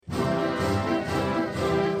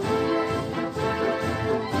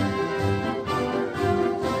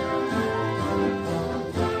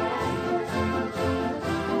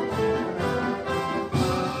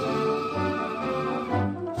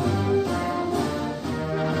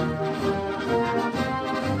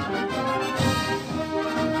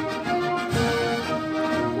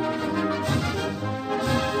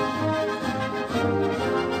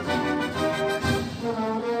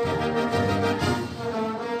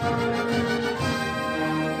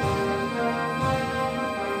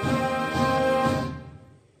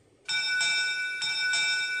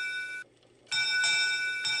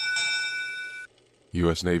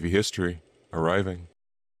U.S. Navy history arriving.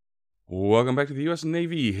 Welcome back to the U.S.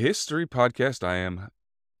 Navy History Podcast. I am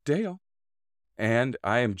Dale, and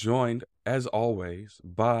I am joined, as always,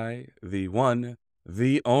 by the one,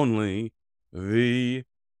 the only, the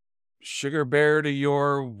sugar bear to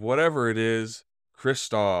your whatever it is,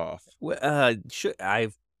 Christoph.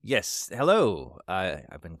 Yes, hello.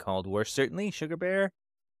 I've been called worse, certainly. Sugar Bear,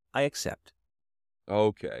 I accept.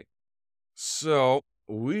 Okay. So,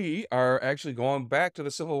 we are actually going back to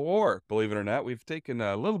the Civil War, believe it or not. We've taken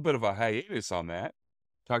a little bit of a hiatus on that.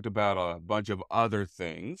 Talked about a bunch of other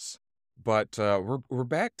things, but we're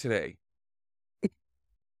back today.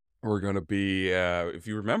 We're going to be, if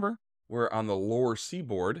you remember, we're on the lower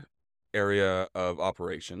Seaboard area of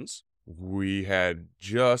operations. We had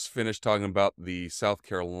just finished talking about the South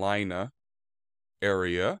Carolina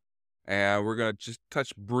area, and we're going to just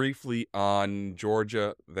touch briefly on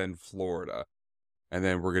Georgia, then Florida, and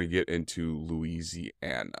then we're going to get into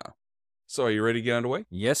Louisiana. So are you ready to get underway?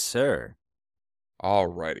 Yes, sir. All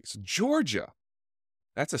righty. So Georgia,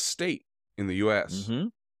 that's a state in the U.S. Mm-hmm.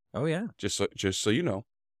 Oh, yeah. Just so you know.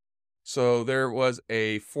 So there was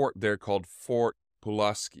a fort there called Fort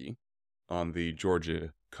Pulaski on the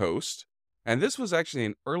Georgia coast, and this was actually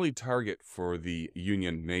an early target for the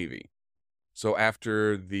Union Navy. So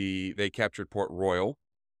after they captured Port Royal,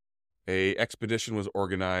 an expedition was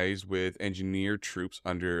organized with engineer troops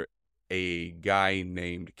under a guy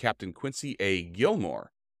named Captain Quincy A.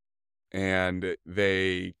 Gilmore. And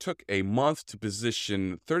they took a month to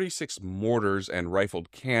position 36 mortars and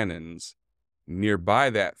rifled cannons nearby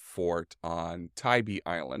that fort on Tybee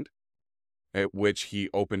Island, at which he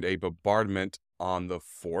opened a bombardment on the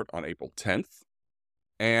fort on April 10th.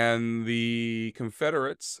 And the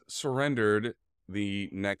Confederates surrendered the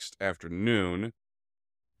next afternoon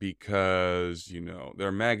because,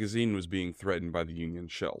 their magazine was being threatened by the Union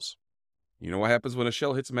shells. You know what happens when a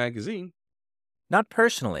shell hits a magazine? Not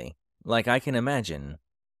personally, like I can imagine.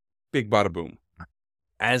 Big bada boom.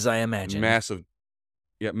 As I imagine. Massive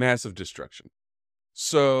destruction.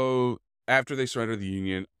 So, after they surrender, the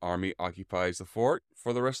Union Army occupies the fort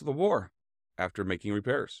for the rest of the war after making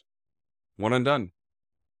repairs. One and done.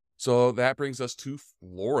 So, that brings us to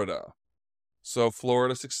Florida. So,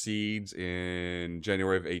 Florida succeeds in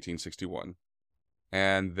January of 1861,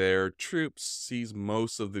 and their troops seize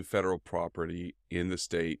most of the federal property in the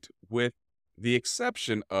state, with the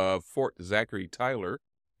exception of Fort Zachary Tyler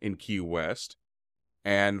in Key West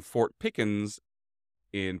and Fort Pickens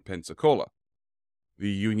in Pensacola.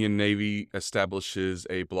 The Union Navy establishes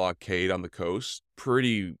a blockade on the coast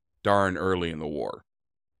pretty darn early in the war,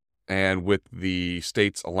 and with the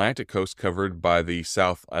state's Atlantic coast covered by the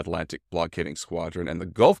South Atlantic Blockading Squadron and the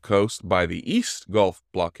Gulf Coast by the East Gulf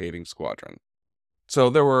Blockading Squadron. So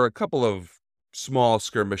there were a couple of small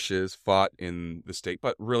skirmishes fought in the state,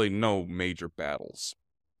 but really no major battles.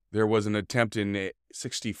 There was an attempt in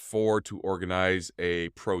 1964 to organize a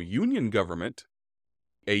pro-Union government.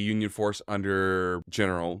 A Union force under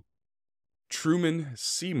General Truman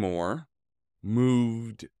Seymour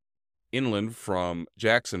moved inland from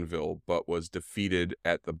Jacksonville, but was defeated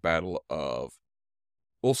at the Battle of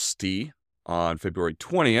Ulster on February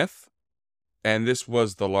 20th. And this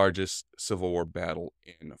was the largest Civil War battle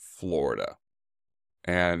in Florida.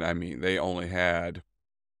 And, they only had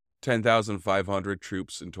 10,500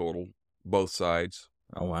 troops in total, both sides.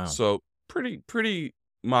 Oh, wow. So pretty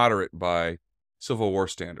moderate by Civil War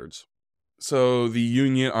standards. So the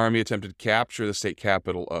Union Army attempted to capture the state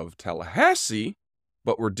capital of Tallahassee,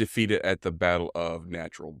 but were defeated at the Battle of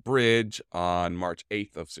Natural Bridge on March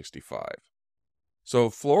 8th of 65. So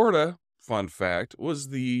Florida, fun fact, was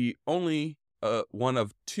the only one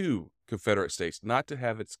of two Confederate states not to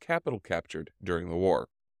have its capital captured during the war.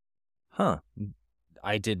 Huh.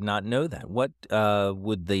 I did not know that. What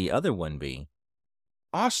would the other one be?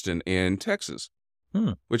 Austin in Texas,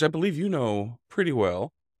 which I believe you know pretty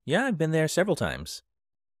well. Yeah, I've been there several times.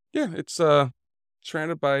 Yeah, it's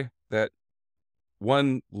surrounded by that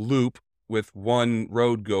one loop with one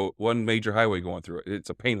major highway going through it.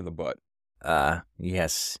 It's a pain in the butt.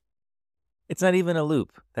 Yes. It's not even a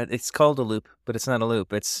loop. It's called a loop, but it's not a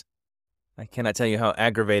loop. I cannot tell you how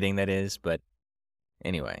aggravating that is, but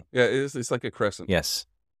anyway. Yeah, it's like a crescent. Yes.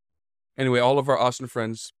 Anyway, all of our Austin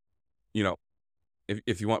friends,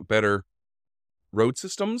 if you want better road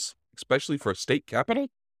systems, especially for a state capital,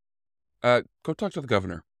 go talk to the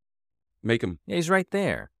governor. Make him. Yeah, he's right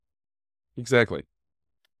there. Exactly.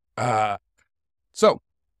 So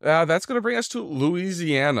that's going to bring us to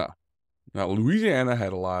Louisiana. Now, Louisiana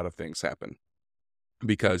had a lot of things happen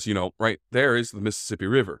because, right there is the Mississippi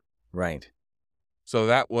River. Right. So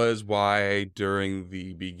that was why during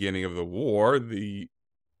the beginning of the war, the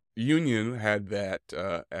Union had that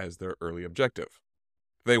as their early objective.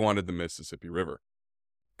 They wanted the Mississippi River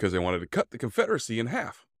because they wanted to cut the Confederacy in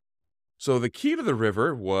half. So the key to the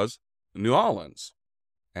river was New Orleans,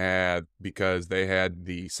 because they had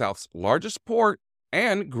the South's largest port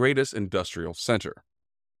and greatest industrial center.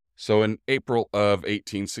 So in April of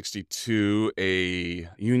 1862, a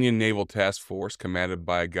Union naval task force commanded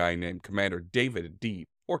by a guy named Commander David D.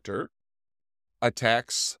 Porter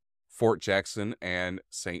attacks Fort Jackson and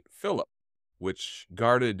St. Philip, which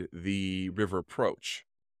guarded the river approach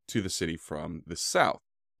to the city from the south.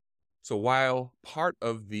 So while part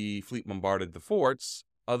of the fleet bombarded the forts,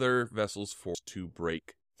 other vessels forced to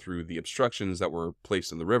break through the obstructions that were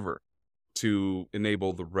placed in the river to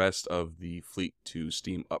enable the rest of the fleet to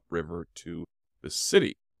steam upriver to the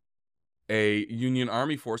city. A Union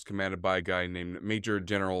Army force commanded by a guy named Major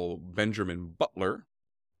General Benjamin Butler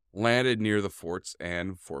landed near the forts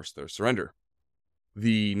and forced their surrender.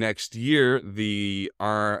 The next year, the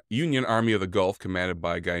Union Army of the Gulf, commanded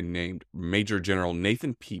by a guy named Major General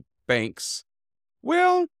Nathan P. Banks,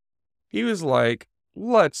 well, he was like,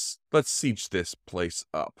 let's siege this place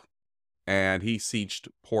up. And he sieged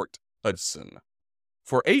Port Hudson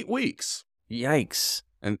for 8 weeks. Yikes.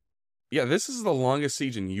 And yeah, this is the longest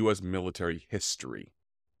siege in U.S. military history.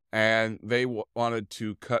 And they wanted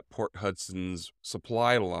to cut Port Hudson's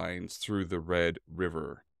supply lines through the Red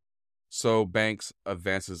River. So Banks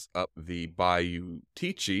advances up the Bayou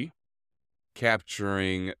Teche,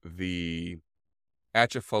 capturing the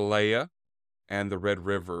Atchafalaya and the Red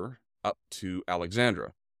River up to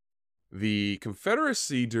Alexandria. The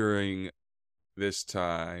Confederacy during this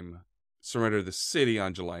time surrendered the city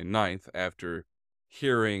on July 9th after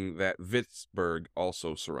hearing that Vicksburg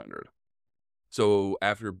also surrendered. So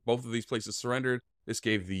after both of these places surrendered, this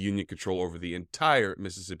gave the Union control over the entire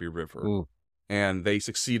Mississippi River. Ooh. And they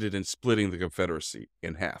succeeded in splitting the Confederacy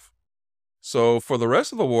in half. So for the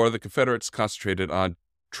rest of the war, the Confederates concentrated on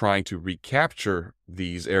trying to recapture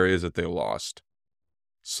these areas that they lost.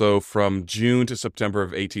 So from June to September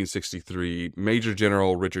of 1863, Major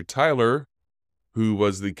General Richard Tyler, who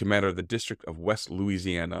was the commander of the District of West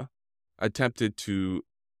Louisiana, attempted to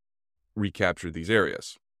recapture these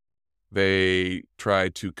areas. They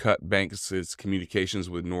tried to cut Banks's communications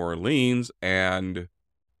with New Orleans and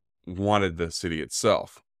wanted the city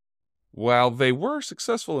itself. While they were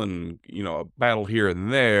successful in, a battle here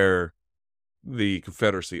and there, the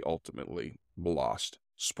Confederacy ultimately lost.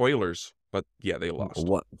 Spoilers, but yeah, they lost.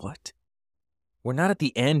 What? We're not at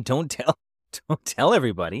the end. Don't tell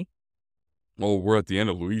everybody. Well, we're at the end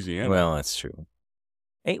of Louisiana. Well, that's true.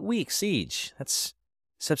 8-week siege. That's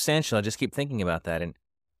substantial. I just keep thinking about that and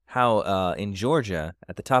how in Georgia,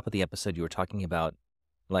 at the top of the episode, you were talking about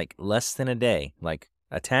like less than a day, like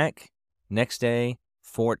attack, next day,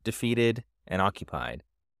 fort defeated and occupied.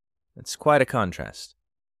 It's quite a contrast.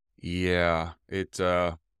 Yeah, that's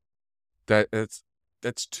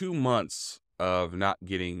 2 months of not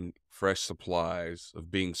getting fresh supplies,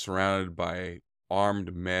 of being surrounded by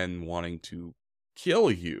armed men wanting to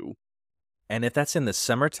kill you. And if that's in the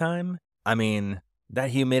summertime, I mean, that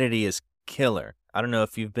humidity is killer. I don't know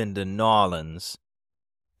if you've been to New Orleans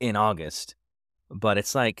in August, but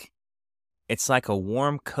it's like a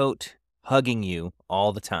warm coat hugging you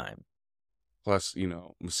all the time. Plus,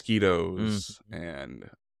 mosquitoes and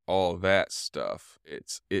all that stuff.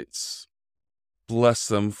 It's bless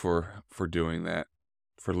them for doing that,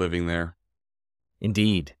 for living there.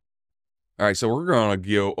 Indeed. All right, so we're going to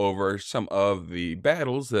go over some of the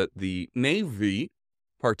battles that the Navy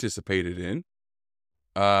participated in.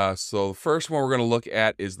 So the first one we're going to look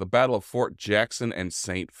at is the Battle of Fort Jackson and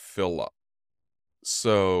St. Philip.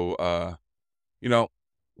 So,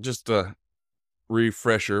 just a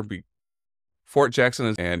refresher. Fort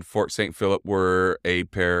Jackson and Fort St. Philip were a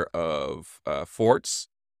pair of forts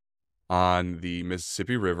on the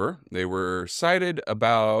Mississippi River. They were sited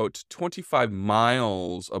about 25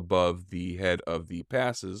 miles above the head of the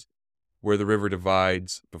passes where the river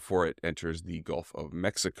divides before it enters the Gulf of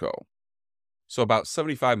Mexico. So about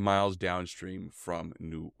 75 miles downstream from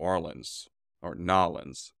New Orleans, or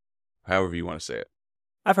Nolans, however you want to say it.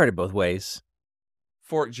 I've heard it both ways.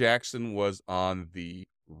 Fort Jackson was on the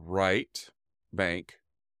right bank,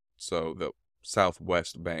 so the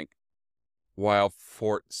southwest bank, while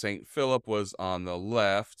Fort St. Philip was on the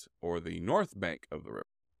left, or the north bank of the river.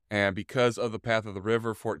 And because of the path of the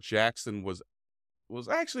river, Fort Jackson was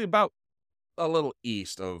actually about a little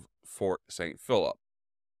east of Fort St. Philip.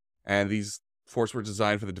 And these forts were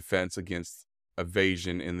designed for the defense against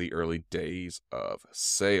evasion in the early days of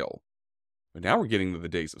sail. But now we're getting to the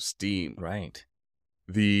days of steam. Right.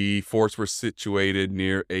 The forts were situated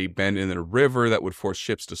near a bend in the river that would force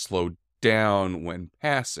ships to slow down when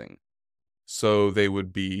passing. So they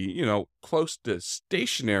would be, close to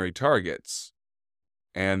stationary targets.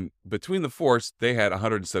 And between the forts, they had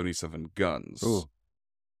 177 guns. Ooh.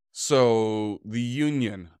 So the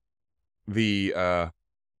Union, up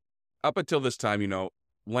until this time,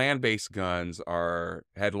 land-based guns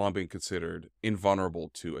had long been considered invulnerable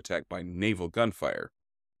to attack by naval gunfire.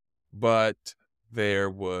 But there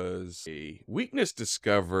was a weakness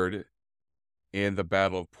discovered in the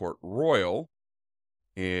Battle of Port Royal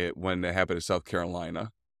when it happened in South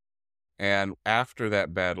Carolina. And after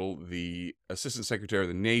that battle, the Assistant Secretary of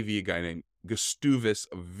the Navy, a guy named Gustavus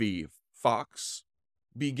V. Fox,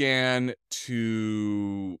 began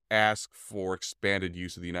to ask for expanded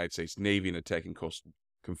use of the United States Navy in attacking coastal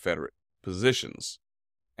Confederate positions.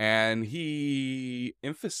 And he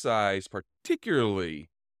emphasized particularly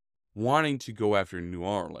wanting to go after New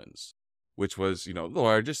Orleans, which was, the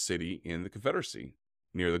largest city in the Confederacy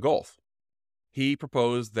near the Gulf. He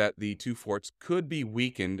proposed that the two forts could be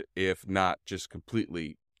weakened, if not just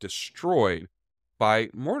completely destroyed, by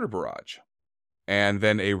mortar barrage. And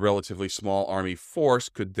then a relatively small army force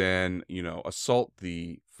could then, assault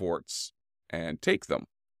the forts and take them.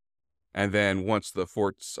 And then once the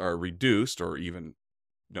forts are reduced, or even,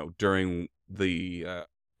 during the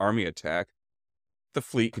army attack, the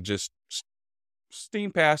fleet could just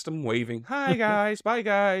steam past them, waving, "Hi, guys, bye,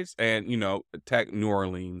 guys," and, attack New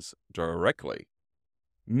Orleans directly.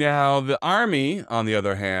 Now, the army, on the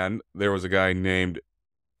other hand, there was a guy named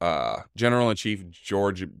General-in-Chief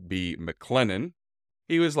George B. McClellan.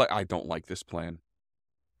 He was like, "I don't like this plan.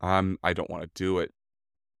 I don't want to do it."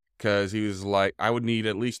 Because he was like, "I would need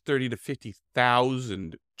at least 30 to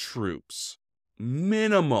 50,000 troops,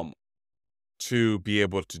 minimum, to be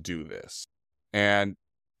able to do this." And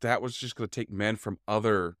that was just going to take men from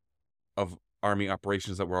other of army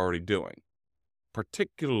operations that we're already doing,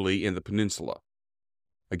 particularly in the peninsula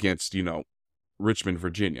against, Richmond,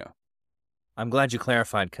 Virginia. I'm glad you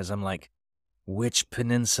clarified, because I'm like, which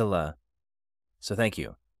peninsula? So thank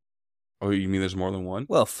you. Oh, you mean there's more than one?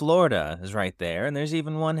 Well, Florida is right there, and there's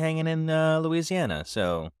even one hanging in Louisiana.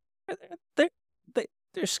 So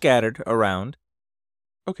they're scattered around.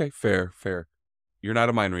 Okay, fair. You're not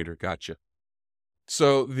a mind reader. Gotcha.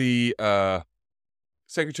 So the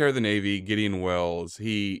Secretary of the Navy, Gideon Welles,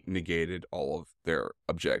 he negated all of their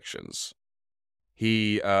objections.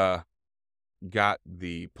 He got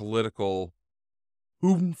the political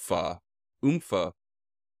oomph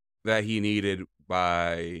that he needed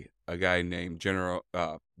by a guy named General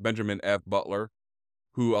Benjamin F. Butler,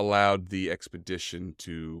 who allowed the expedition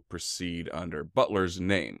to proceed under Butler's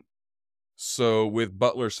name. So with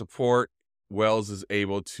Butler's support, Welles is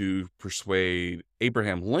able to persuade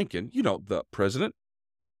Abraham Lincoln, the president,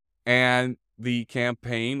 and the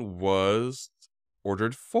campaign was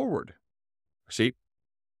ordered forward. See,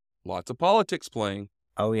 lots of politics playing.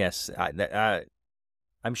 Oh, yes.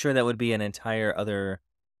 I'm sure that would be an entire other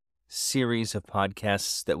series of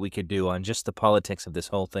podcasts that we could do on just the politics of this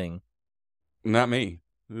whole thing. Not me.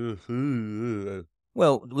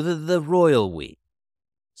 Well, the Royal We.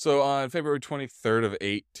 So on February 23rd of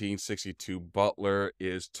 1862, Butler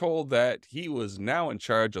is told that he was now in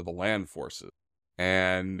charge of the land forces,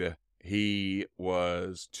 and he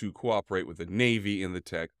was to cooperate with the Navy in the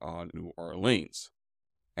attack on New Orleans,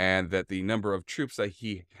 and that the number of troops that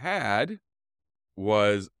he had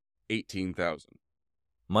was 18,000.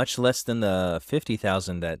 Much less than the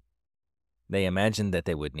 50,000 that they imagined that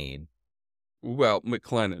they would need. Well,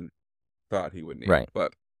 McClellan thought he would need, Right.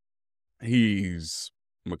 But he's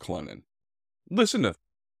McClellan. Listen to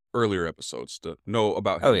earlier episodes to know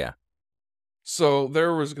about him. Oh, yeah. So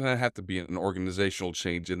there was going to have to be an organizational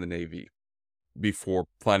change in the Navy before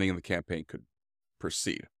planning of the campaign could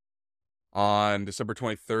proceed. On December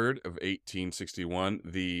 23rd of 1861,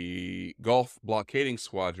 the Gulf blockading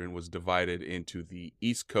squadron was divided into the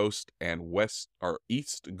East Coast and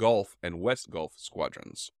East Gulf and West Gulf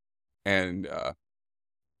squadrons, and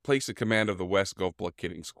placed in command of the West Gulf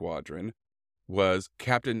blockading squadron was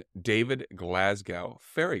Captain David Glasgow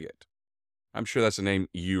Farragut. I'm sure that's a name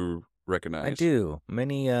you recognize. I do.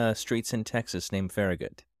 Many streets in Texas named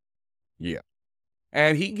Farragut. Yeah.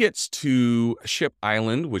 And he gets to Ship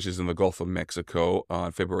Island, which is in the Gulf of Mexico,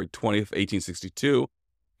 on February 20th, 1862.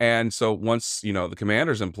 And so once, the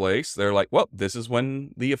commander's in place, they're like, well, this is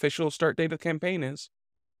when the official start date of the campaign is.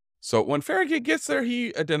 So when Farragut gets there,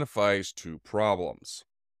 he identifies two problems,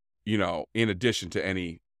 in addition to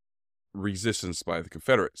any resistance by the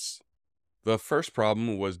Confederates. The first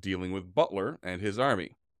problem was dealing with Butler and his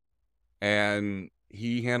army. And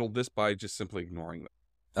he handled this by just simply ignoring them.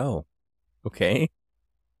 Oh, okay.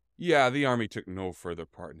 Yeah, the army took no further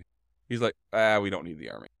part in it. He's like, we don't need the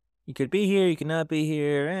army. You could be here, you could not be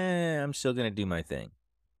here. I'm still going to do my thing.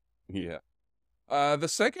 Yeah. The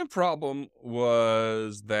second problem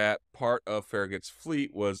was that part of Farragut's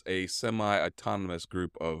fleet was a semi-autonomous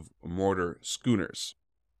group of mortar schooners,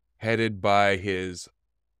 headed by his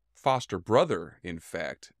foster brother, in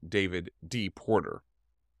fact, David D. Porter.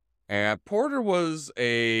 And Porter was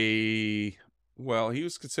he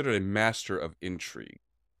was considered a master of intrigue.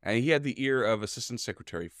 And he had the ear of Assistant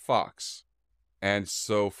Secretary Fox. And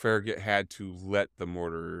so Farragut had to let the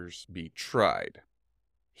mortars be tried.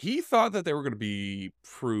 He thought that they were going to be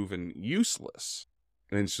proven useless.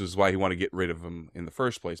 And this is why he wanted to get rid of them in the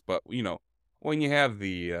first place. But, when you have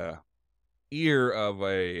the ear of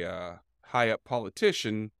a high-up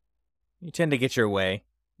politician... You tend to get your way.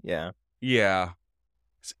 Yeah. Yeah.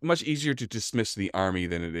 It's much easier to dismiss the army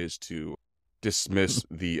than it is to dismiss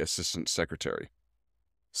the assistant secretary.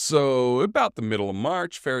 So, about the middle of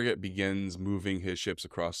March, Farragut begins moving his ships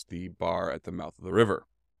across the bar at the mouth of the river.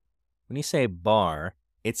 When you say bar,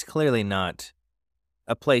 it's clearly not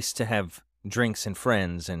a place to have drinks and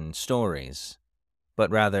friends and stories, but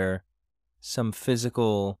rather some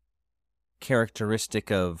physical characteristic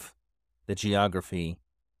of the geography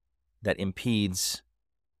that impedes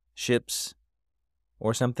ships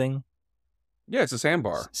or something? Yeah, it's a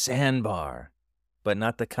sandbar. Sandbar, but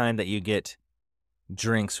not the kind that you get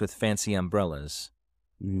drinks with fancy umbrellas.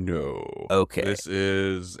 No. Okay. This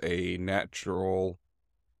is a natural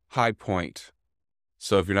high point.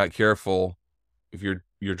 So if you're not careful, if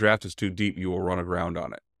your draft is too deep, you will run aground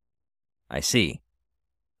on it. I see.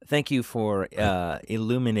 Thank you for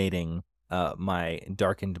illuminating my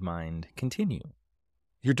darkened mind. Continue.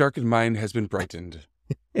 Your darkened mind has been brightened.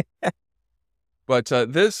 But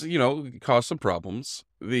this, caused some problems.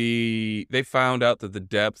 They found out that the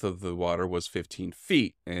depth of the water was 15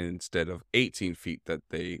 feet instead of 18 feet that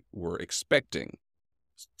they were expecting.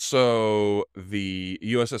 So the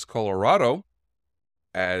USS Colorado,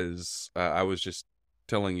 as I was just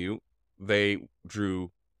telling you, they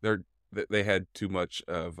had too much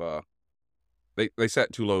of they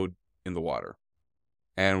sat too low in the water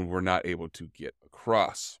and were not able to get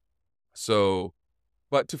across. So,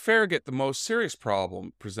 but to Farragut, the most serious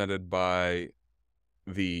problem presented by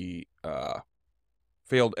the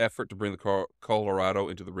failed effort to bring the Colorado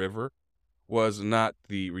into the river was not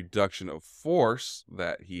the reduction of force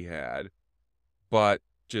that he had, but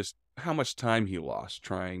just how much time he lost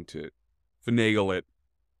trying to finagle it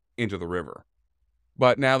into the river.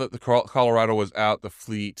 But now that the Colorado was out, the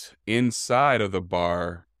fleet inside of the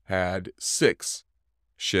bar had 6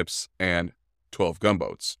 ships and 12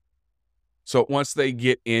 gunboats. So once they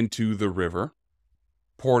get into the river,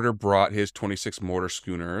 Porter brought his 26 mortar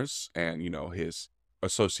schooners and, his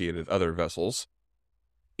associated other vessels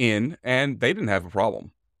in, and they didn't have a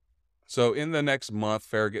problem. So in the next month,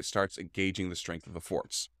 Farragut starts gauging the strength of the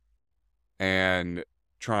forts and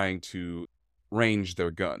trying to range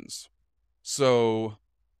their guns. So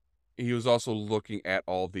he was also looking at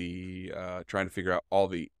all the, trying to figure out all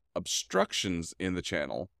the obstructions in the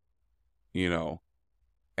channel,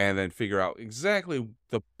 and then figure out exactly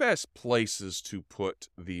the best places to put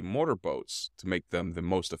the mortar boats to make them the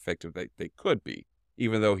most effective they could be,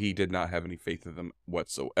 even though he did not have any faith in them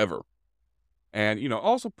whatsoever. And,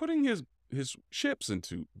 also putting his ships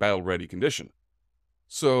into battle-ready condition.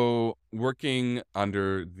 So working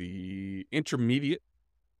under the intermediate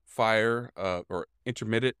fire or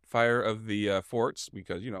intermittent fire of the forts,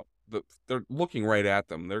 because, they're looking right at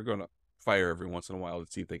them. They're going to fire every once in a while to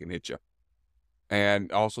see if they can hit you.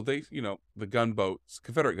 And also the gunboats,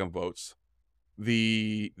 Confederate gunboats,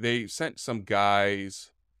 they sent some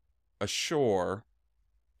guys ashore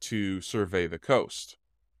to survey the coast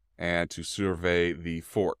and to survey the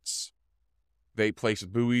forts. They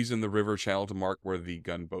placed buoys in the river channel to mark where the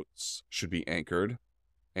gunboats should be anchored.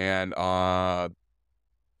 And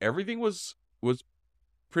everything was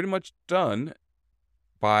pretty much done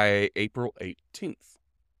by April 18th.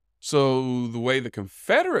 So the way the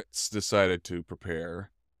Confederates decided to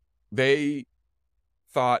prepare, they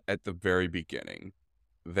thought at the very beginning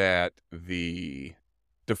that the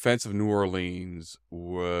defense of New Orleans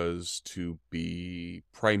was to be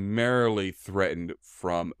primarily threatened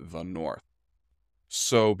from the north.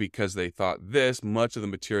 So because they thought this, much of the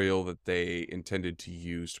material that they intended to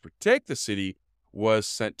use to protect the city was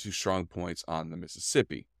sent to strong points on the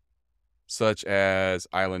Mississippi, such as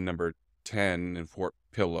Island Number 10 and Fort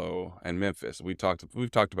Pillow and Memphis. We've talked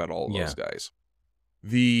about all of those guys.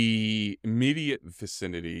 The immediate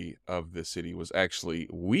vicinity of the city was actually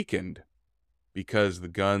weakened because the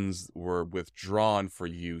guns were withdrawn for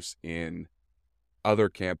use in other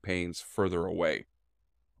campaigns further away,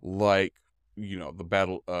 like, the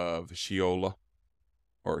Battle of Shiloh.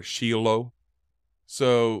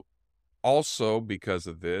 So, also because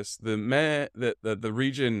of this, the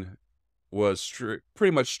region was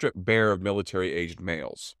pretty much stripped bare of military-aged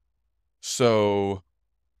males. So,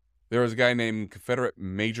 there was a guy named Confederate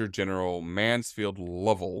Major General Mansfield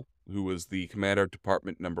Lovell, who was the commander of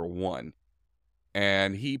Department Number 1.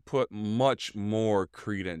 And he put much more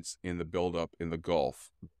credence in the buildup in the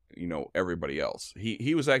Gulf, everybody else.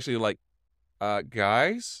 He was actually like,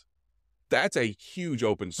 guys, that's a huge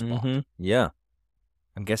open spot. Mm-hmm. Yeah.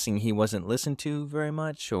 I'm guessing he wasn't listened to very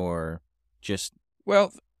much, or just...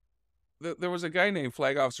 Well, there was a guy named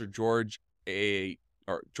Flag Officer George N.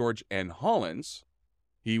 Hollins.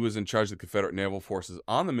 He was in charge of the Confederate naval forces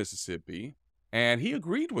on the Mississippi, and he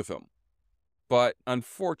agreed with him. But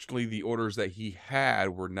unfortunately, the orders that he had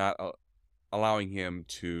were not allowing him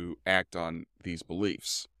to act on these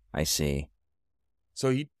beliefs. I see.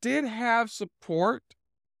 So he did have support,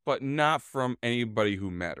 but not from anybody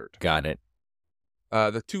who mattered. Got it.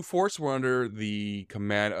 The two forts were under the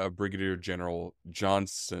command of Brigadier General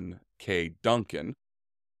Johnson K. Duncan,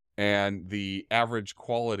 and the average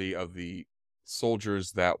quality of the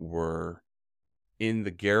soldiers that were in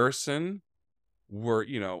the garrison were,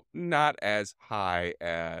 not as high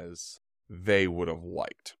as they would have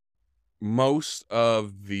liked. Most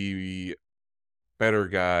of the better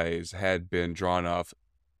guys had been drawn off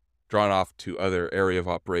to other area of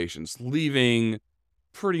operations, leaving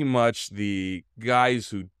pretty much the guys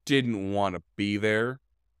who didn't want to be there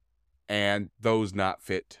and those not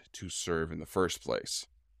fit to serve in the first place.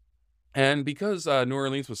 And because New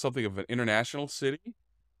Orleans was something of an international city,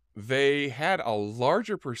 they had a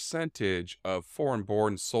larger percentage of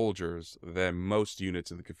foreign-born soldiers than most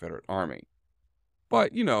units in the Confederate Army.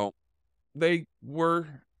 But, they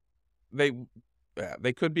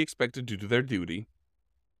could be expected to do their duty,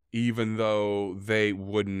 even though they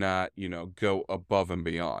would not, go above and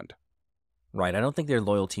beyond. Right. I don't think their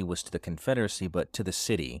loyalty was to the Confederacy, but to the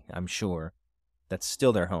city, I'm sure. That's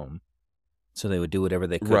still their home. So they would do whatever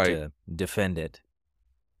they could to defend it.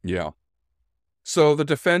 Yeah. So the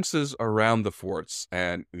defenses around the forts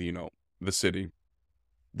and, the city,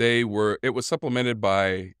 it was supplemented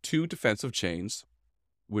by 2 defensive chains,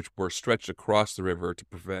 which were stretched across the river to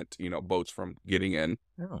prevent, boats from getting in.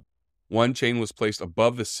 Oh. One chain was placed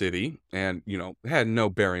above the city and, had no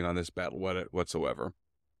bearing on this battle whatsoever.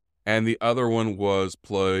 And the other one was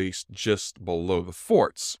placed just below the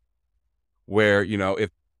forts, where, if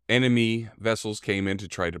enemy vessels came in to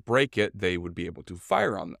try to break it, they would be able to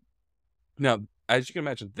fire on them. Now, as you can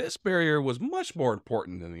imagine, this barrier was much more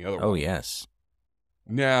important than the other one. Oh, yes.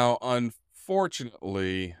 Now,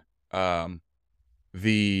 unfortunately,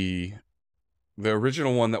 the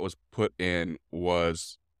original one that was put in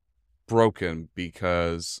was broken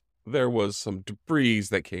because there was some debris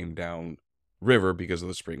that came down river because of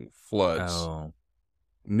the spring floods. Oh.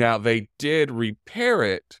 Now, they did repair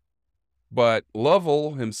it, but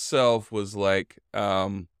Lovell himself was like,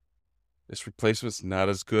 this replacement's not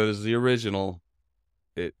as good as the original.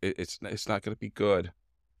 It's not going to be good.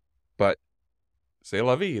 But c'est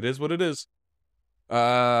la vie. It is what it is.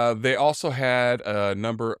 They also had a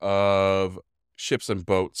number of ships and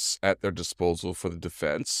boats at their disposal for the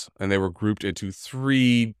defense, and they were grouped into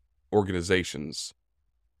 3 organizations.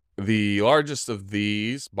 The largest of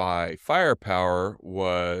these, by firepower,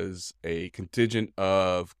 was a contingent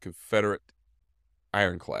of Confederate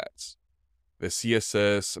ironclads, the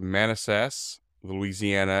CSS Manassas,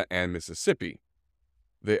 Louisiana, and Mississippi.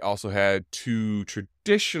 They also had 2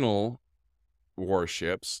 traditional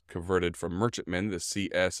warships converted from merchantmen, the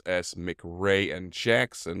CSS McRae and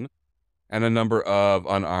Jackson, and a number of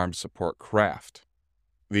unarmed support craft.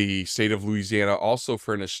 The state of Louisiana also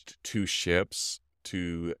furnished 2 ships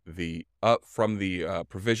from the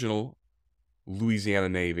Provisional Louisiana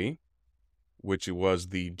Navy, which was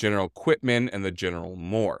the General Quitman and the General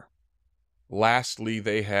Moore. Lastly,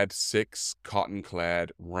 they had 6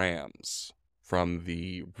 cotton-clad rams from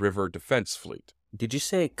the River Defense Fleet. Did you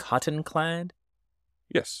say cotton-clad?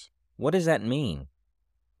 Yes. What does that mean?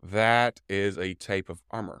 That is a type of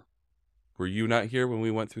armor. Were you not here when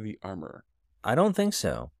we went through the armor? I don't think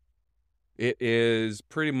so. It is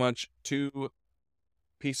pretty much 2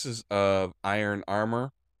 pieces of iron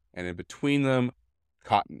armor, and in between them,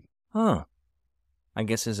 cotton. Huh. I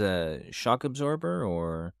guess as a shock absorber,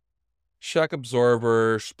 or... Shock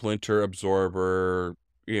absorber, splinter absorber,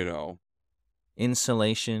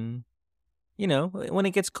 Insulation. When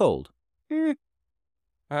it gets cold. You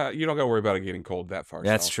don't got to worry about it getting cold that far.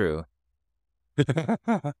 That's true.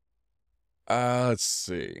 Let's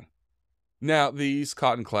see. Now, these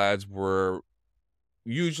cotton clads were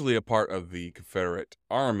usually a part of the Confederate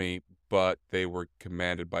Army, but they were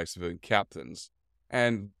commanded by civilian captains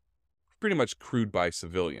and pretty much crewed by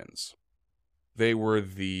civilians. They were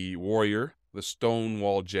the Warrior, the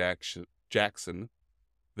Stonewall Jackson,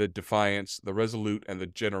 the Defiance, the Resolute, and the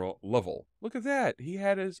General Lovell. Look at that. He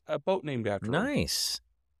had a boat named after him. Nice.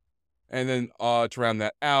 And then to round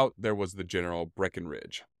that out, there was the General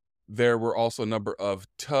Breckinridge. There were also a number of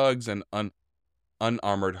tugs and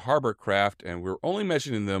unarmored harbor craft, and we're only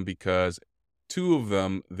mentioning them because two of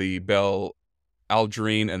them, the Belle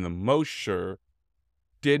Algerine and the Mosher,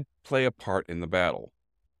 did play a part in the battle.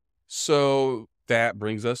 So that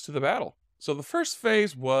brings us to the battle. So the first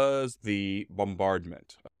phase was the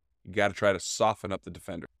bombardment. You got to try to soften up the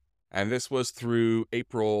defender. And this was through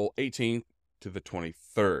April 18th to the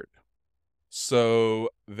 23rd. So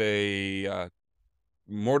they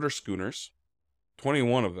mortar schooners,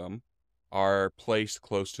 21 of them, are placed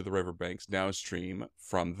close to the riverbanks downstream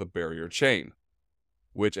from the barrier chain,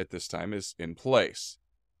 which at this time is in place.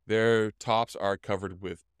 Their tops are covered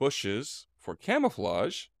with bushes for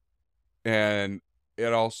camouflage, and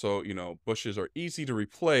it also, bushes are easy to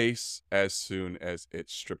replace as soon as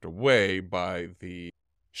it's stripped away by the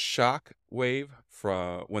shock wave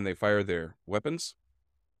from when they fire their weapons.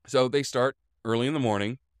 So they start early in the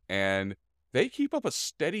morning, and they keep up a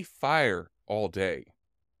steady fire all day,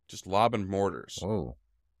 just lobbing mortars. Whoa.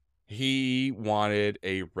 He wanted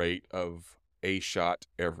a rate of a shot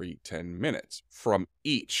every 10 minutes from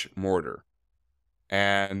each mortar.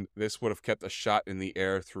 And this would have kept a shot in the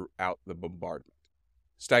air throughout the bombardment.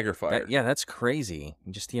 Stagger fire. That's crazy.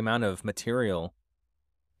 Just the amount of material.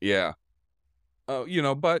 Yeah.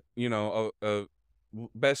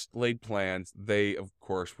 Best laid plans, they, of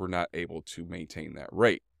course, were not able to maintain that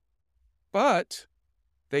rate. But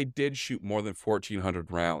they did shoot more than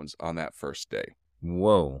 1,400 rounds on that first day.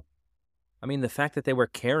 Whoa. I mean, the fact that they were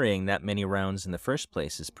carrying that many rounds in the first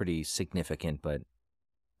place is pretty significant, but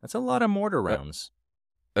that's a lot of mortar rounds.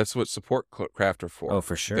 That's what support craft are for. Oh,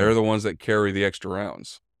 for sure. They're the ones that carry the extra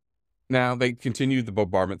rounds. Now, they continued the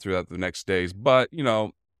bombardment throughout the next days, but,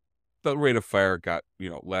 the rate of fire got,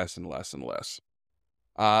 less and less and less.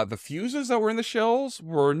 The fuses that were in the shells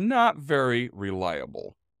were not very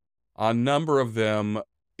reliable. A number of them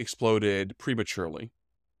exploded prematurely.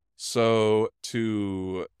 So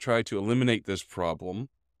to try to eliminate this problem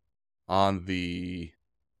on the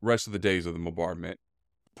rest of the days of the bombardment,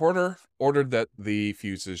 Porter ordered that the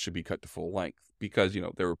fuses should be cut to full length because,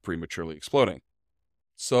 they were prematurely exploding.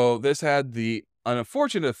 So this had the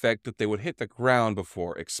unfortunate effect that they would hit the ground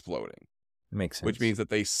before exploding. Makes sense. Which means that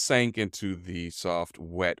they sank into the soft,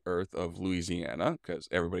 wet earth of Louisiana, because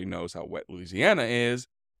everybody knows how wet Louisiana is.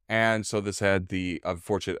 And so this had the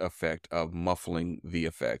unfortunate effect of muffling the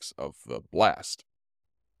effects of the blast.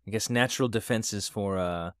 I guess natural defenses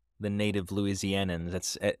for the native Louisianans,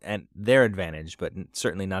 that's at their advantage, but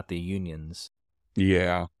certainly not the Union's.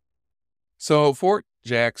 Yeah. So Fort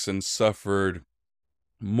Jackson suffered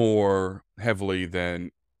more heavily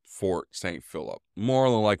than Fort St. Philip, more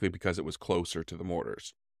than likely because it was closer to the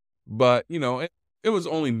mortars. But, it was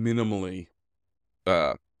only minimally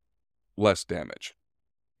less damage.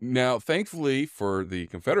 Now, thankfully for the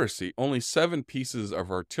Confederacy, only 7 pieces of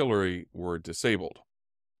artillery were disabled,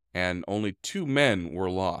 and only 2 men were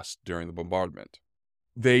lost during the bombardment.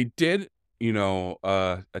 They did,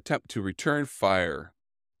 attempt to return fire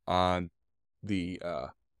on the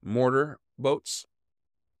mortar boats,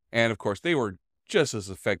 and of course, they were just as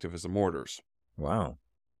effective as the mortars. Wow.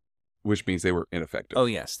 Which means they were ineffective. Oh,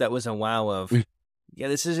 yes. That was a wow of,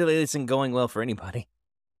 this isn't going well for anybody.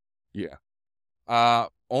 Yeah.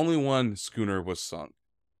 Only one schooner was sunk,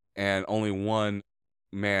 and only one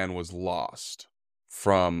man was lost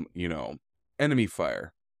from, enemy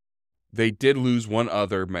fire. They did lose one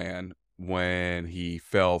other man when he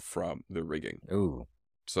fell from the rigging. Ooh.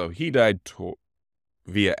 So he died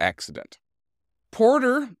via accident.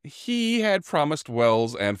 Porter, he had promised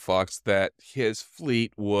Wells and Fox that his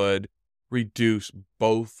fleet would reduce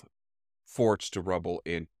both forts to rubble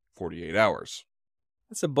in 48 hours.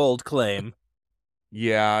 That's a bold claim.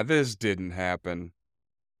 Yeah, this didn't happen.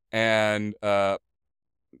 And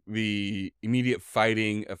the immediate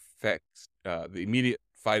fighting effects, the immediate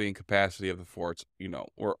fighting capacity of the forts,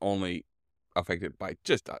 were only affected by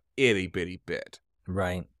just a itty bitty bit.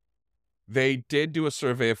 Right. They did do a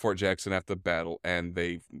survey of Fort Jackson after the battle, and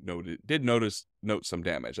they note some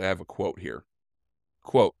damage. I have a quote here.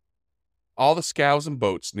 Quote, "All the scows and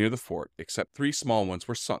boats near the fort, except 3 small ones,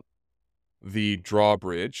 were sunk. The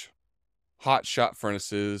drawbridge, Hot shot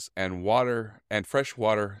furnaces and fresh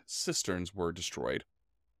water cisterns were destroyed.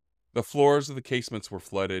 The floors of the casements were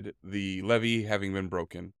flooded, the levee having been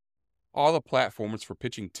broken. All the platforms for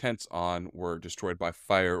pitching tents on were destroyed by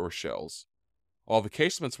fire or shells. All the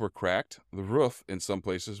casements were cracked, the roof in some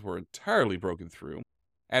places were entirely broken through,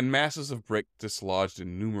 and masses of brick dislodged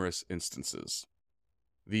in numerous instances.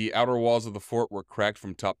 The outer walls of the fort were cracked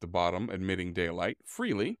from top to bottom, admitting daylight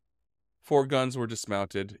freely. 4 guns were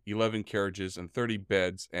dismounted, 11 carriages and 30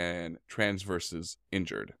 beds and transverses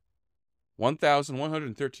injured.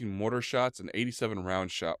 1,113 mortar shots and 87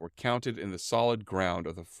 round shot were counted in the solid ground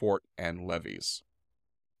of the fort and levees.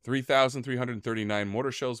 3,339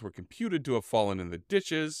 mortar shells were computed to have fallen in the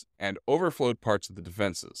ditches and overflowed parts of the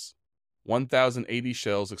defenses. 1,080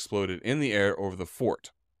 shells exploded in the air over the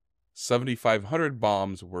fort. 7,500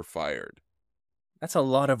 bombs were fired. That's a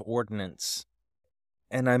lot of ordnance.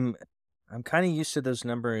 And I'm kind of used to those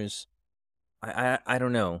numbers. I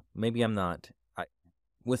don't know. Maybe I'm not.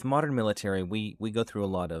 With modern military, we go through a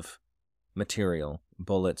lot of material,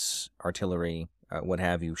 bullets, artillery, what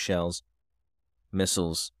have you, shells,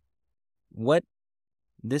 missiles. The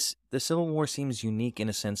Civil War seems unique in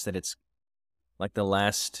a sense that it's like the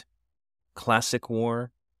last classic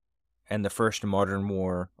war and the first modern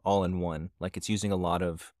war all in one. Like it's using a lot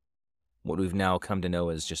of what we've now come to know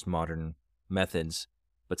as just modern methods,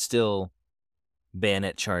 but still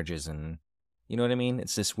bayonet charges and, you know what I mean?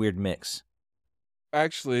 It's this weird mix.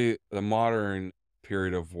 Actually, the modern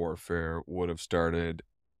period of warfare would have started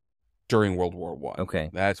during World War I. Okay.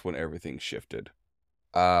 That's when everything shifted.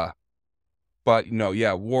 But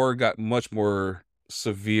war got much more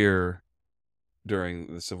severe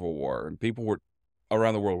during the Civil War, and people were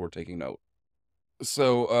around the world were taking note.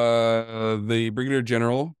 So, the Brigadier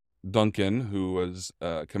General Duncan, who was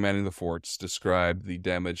commanding the forts, described the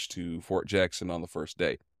damage to Fort Jackson on the first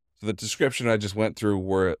day. So the description I just went through,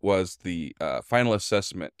 where it was the final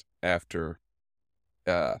assessment after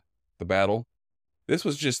the battle, this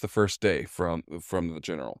was just the first day from the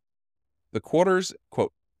general. The quarters,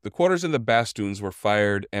 quote, the quarters in the bastions were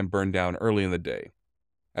fired and burned down early in the day,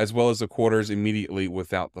 as well as the quarters immediately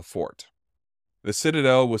without the fort. The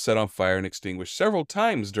citadel was set on fire and extinguished several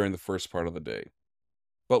times during the first part of the day,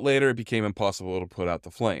 but later it became impossible to put out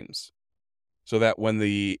the flames, so that when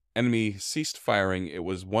the enemy ceased firing, it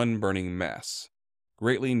was one burning mass,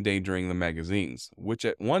 greatly endangering the magazines, which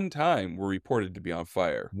at one time were reported to be on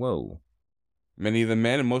fire. Whoa. Many of the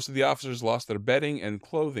men and most of the officers lost their bedding and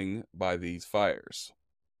clothing by these fires,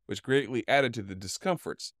 which greatly added to the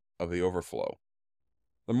discomforts of the overflow.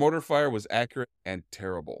 The mortar fire was accurate and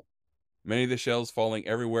terrible, many of the shells falling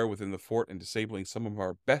everywhere within the fort and disabling some of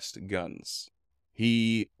our best guns.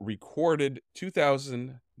 He recorded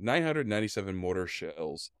 2,997 mortar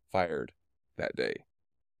shells fired that day.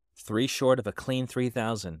 3 short of a clean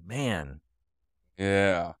 3,000. Man.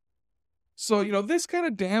 Yeah. So, this kind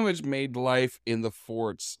of damage made life in the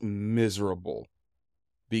forts miserable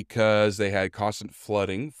because they had constant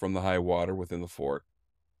flooding from the high water within the fort.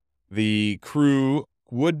 The crew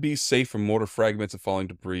would be safe from mortar fragments and falling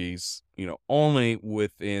debris, only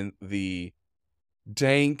within the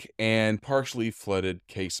dank and partially flooded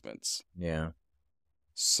casements. Yeah.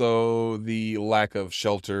 So the lack of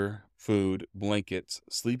shelter, food, blankets,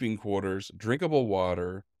 sleeping quarters, drinkable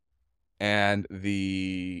water, and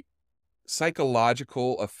the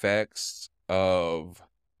psychological effects of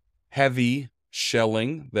heavy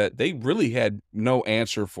shelling that they really had no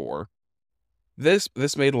answer for. This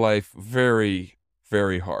made life very,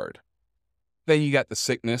 very hard. Then you got the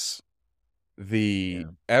sickness, the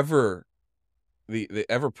ever-present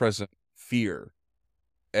fear.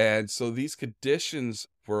 And so these conditions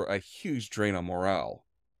were a huge drain on morale.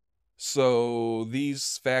 So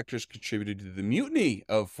these factors contributed to the mutiny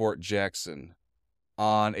of Fort Jackson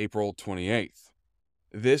on April 28th.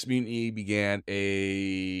 This mutiny began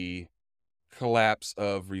a collapse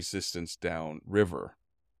of resistance downriver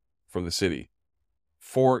from the city.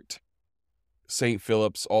 Fort St.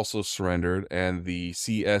 Philip's also surrendered, and the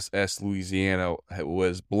CSS Louisiana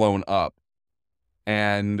was blown up.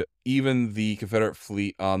 And even the Confederate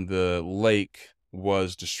fleet on the lake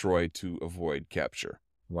was destroyed to avoid capture.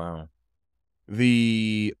 Wow.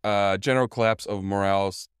 The general collapse of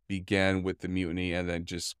morale began with the mutiny and then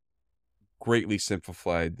just greatly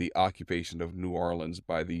simplified the occupation of New Orleans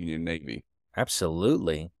by the Union Navy.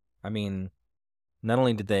 Absolutely. I mean, not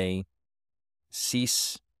only did they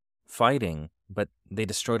cease fighting, but they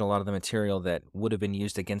destroyed a lot of the material that would have been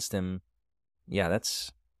used against them. Yeah,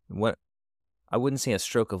 that's what I wouldn't say a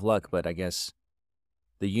stroke of luck, but I guess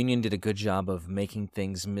the Union did a good job of making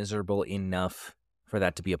things miserable enough for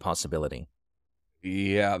that to be a possibility.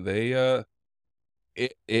 Yeah,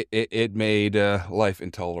 it made life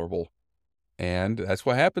intolerable, and that's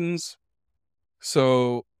what happens.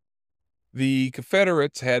 So the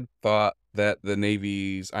Confederates had thought that the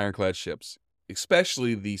Navy's ironclad ships,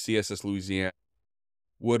 especially the CSS Louisiana,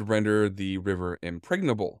 would render the river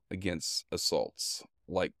impregnable against assaults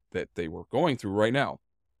like that they were going through right now,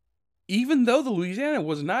 even though the Louisiana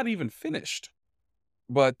was not even finished.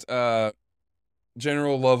 But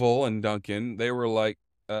General Lovell and Duncan, they were like,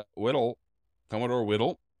 Whittle, Commodore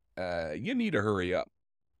Whittle, you need to hurry up.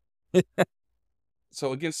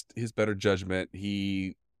 So against his better judgment,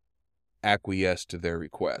 he acquiesced to their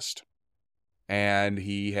request. And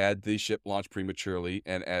he had the ship launched prematurely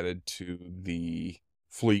and added to the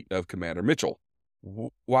fleet of Commander Mitchell,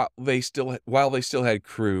 while they still had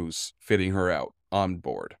crews fitting her out on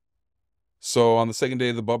board. So on the second day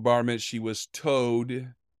of the bombardment, she was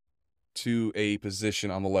towed to a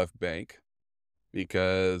position on the left bank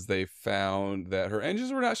because they found that her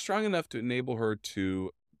engines were not strong enough to enable her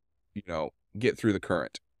to, get through the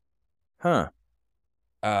current. Huh.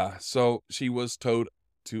 So she was towed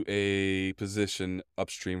to a position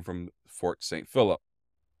upstream from Fort St. Philip.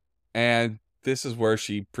 And this is where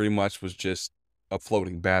she pretty much was just a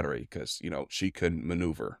floating battery because, she couldn't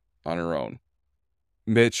maneuver on her own.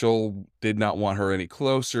 Mitchell did not want her any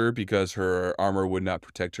closer because her armor would not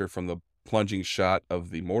protect her from the plunging shot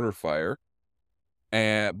of the mortar fire.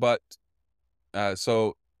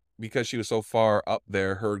 So because she was so far up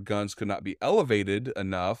there, her guns could not be elevated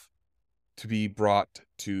enough to be brought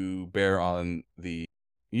to bear on the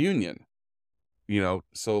Union,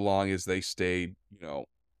 so long as they stayed,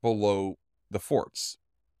 below the forts.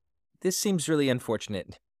 This seems really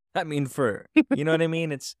unfortunate. I mean, you know what I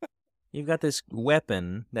mean? You've got this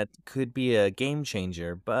weapon that could be a game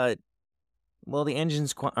changer, but, well, the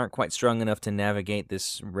engines aren't quite strong enough to navigate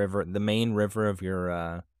this river, the main river of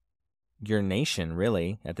your nation,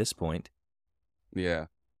 really, at this point. Yeah.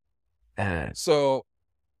 So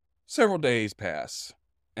several days pass,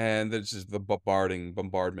 and there's just the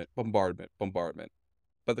bombardment.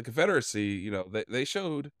 But the Confederacy, they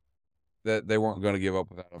showed that they weren't going to give up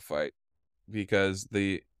without a fight because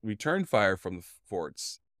the return fire from the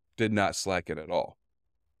forts did not slacken at all.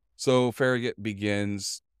 So Farragut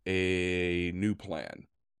begins a new plan.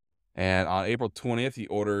 And on April 20th, he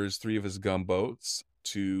orders 3 of his gunboats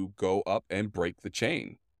to go up and break the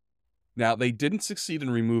chain. Now, they didn't succeed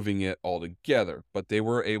in removing it altogether, but they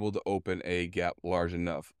were able to open a gap large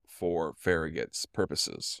enough for Farragut's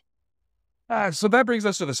purposes. So that brings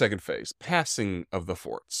us to the second phase, passing of the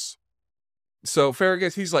forts. So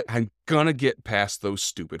Farragut, he's like, I'm gonna get past those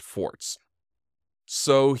stupid forts.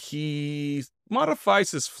 So he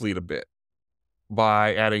modifies his fleet a bit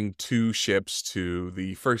by adding 2 ships to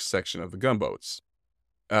the first section of the gunboats.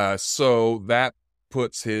 So that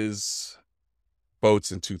puts his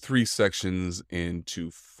boats into 3 sections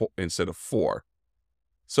instead of 4.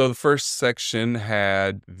 So the first section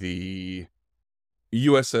had the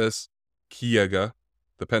USS Kiega,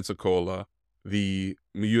 the Pensacola, the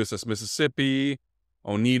USS Mississippi,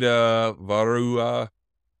 Oneida, Varua,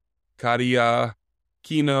 Kadia,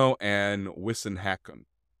 Kino, and Wissahickon.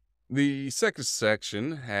 The second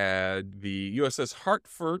section had the USS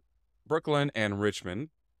Hartford, Brooklyn, and Richmond.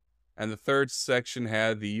 And the third section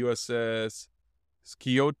had the USS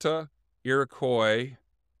Sciota, Iroquois,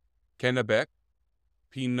 Kennebec,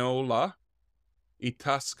 Pinola,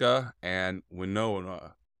 Itasca, and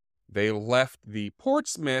Winona. They left the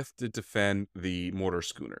Portsmouth to defend the mortar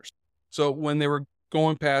schooners. So when they were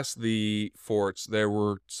going past the forts, they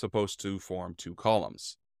were supposed to form 2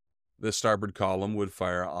 columns. The starboard column would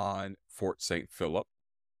fire on Fort St. Philip,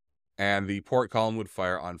 and the port column would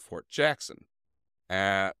fire on Fort Jackson.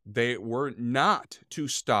 They were not to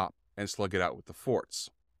stop and slug it out with the forts.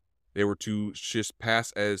 They were to just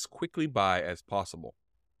pass as quickly by as possible.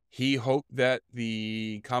 He hoped that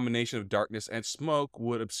the combination of darkness and smoke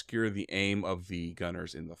would obscure the aim of the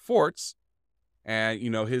gunners in the forts, and,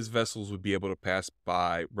 his vessels would be able to pass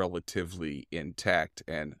by relatively intact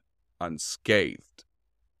and unscathed.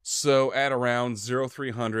 So at around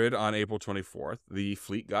 0300 on April 24th, the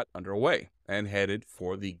fleet got underway and headed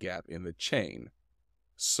for the gap in the chain.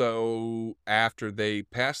 So after they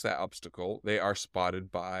pass that obstacle, they are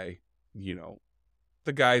spotted by,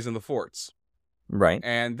 the guys in the forts. Right.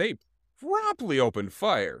 And they promptly opened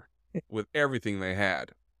fire with everything they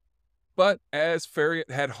had. But as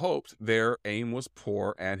Farragut had hoped, their aim was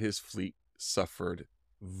poor and his fleet suffered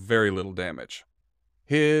very little damage.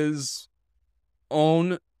 His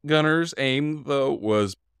own gunners' aim, though,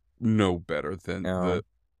 was no better than the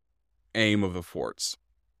aim of the forts.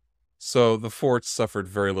 So the forts suffered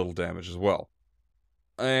very little damage as well.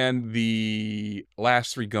 And the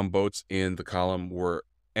last 3 gunboats in the column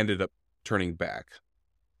ended up turning back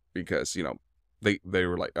because, they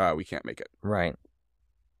were like, we can't make it. Right.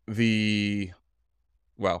 The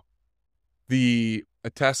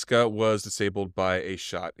Itasca was disabled by a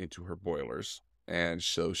shot into her boilers, and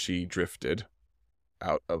so she drifted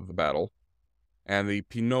out of the battle. And the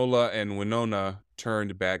Pinola and Winona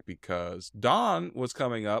turned back because dawn was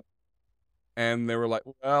coming up, and they were like,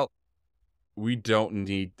 well, we don't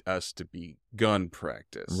need us to be gun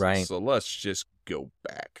practice, Right. so let's just go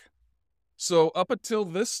back. So up until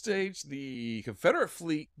this stage, the Confederate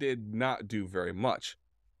fleet did not do very much.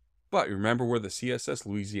 But remember where the CSS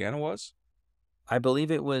Louisiana was? I believe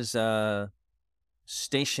it was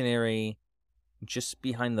stationary just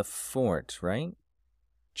behind the fort, right?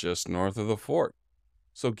 Just north of the fort.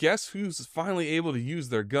 So guess who's finally able to use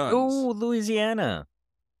their guns? Oh, Louisiana.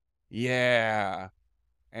 Yeah.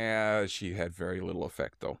 She had very little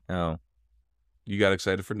effect, though. Oh. You got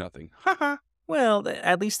excited for nothing. Ha Well,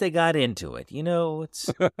 at least they got into it. It's...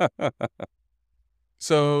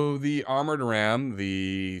 So the armored ram,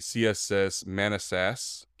 the CSS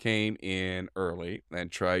Manassas, came in early and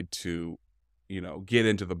tried to, get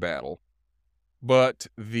into the battle. But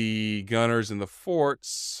the gunners in the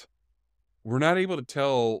forts were not able to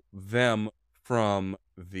tell them from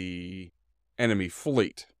the enemy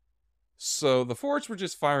fleet. So the forts were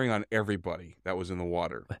just firing on everybody that was in the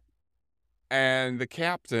water. And the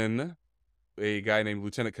captain, a guy named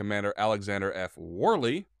Lieutenant Commander Alexander F.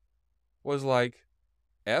 Worley, was like,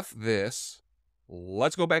 F this,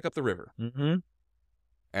 let's go back up the river. Mm-hmm.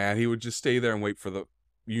 And he would just stay there and wait for the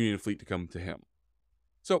Union fleet to come to him.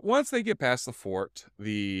 So once they get past the fort,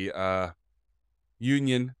 the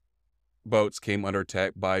Union boats came under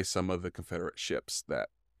attack by some of the Confederate ships that,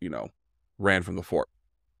 ran from the fort.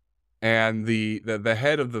 And the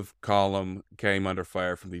head of the column came under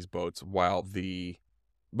fire from these boats, while the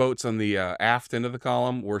boats on the aft end of the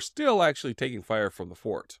column were still actually taking fire from the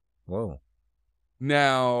fort. Whoa.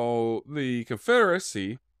 Now, the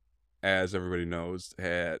Confederacy, as everybody knows,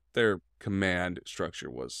 had their command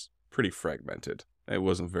structure was pretty fragmented. It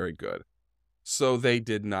wasn't very good. So they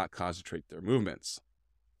did not concentrate their movements.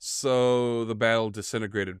 So the battle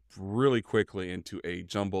disintegrated really quickly into a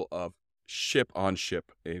jumble of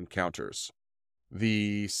ship-on-ship encounters.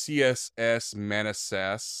 The CSS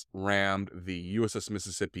Manassas rammed the USS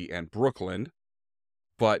Mississippi and Brooklyn,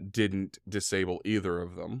 but didn't disable either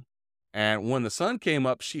of them. And when the sun came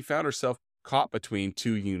up, she found herself caught between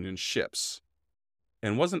 2 Union ships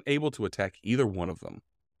and wasn't able to attack either one of them.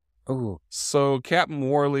 Ooh. So Captain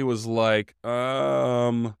Worley was like,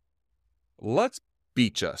 let's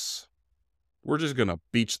beach us. We're just going to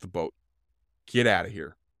beach the boat. Get out of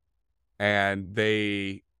here. And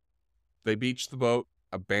they beached the boat,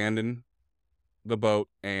 abandoned the boat,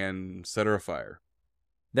 and set her afire.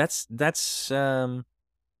 That's not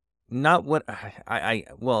what I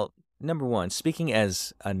well, number one, speaking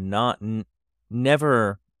as a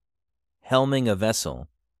never helming a vessel,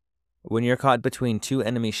 when you're caught between 2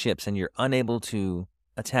 enemy ships and you're unable to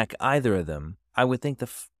attack either of them, I would think the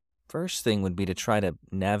first thing would be to try to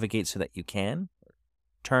navigate so that you can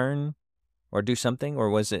turn or do something. Or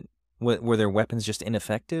were their weapons just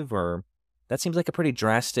ineffective? Or that seems like a pretty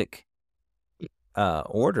drastic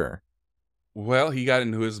order. Well, he got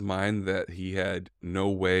into his mind that he had no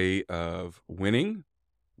way of winning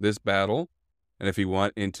this battle. And if he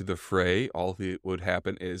went into the fray, all that would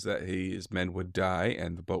happen is that his men would die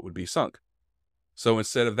and the boat would be sunk. So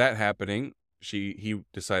instead of that happening, he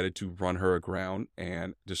decided to run her aground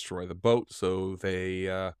and destroy the boat so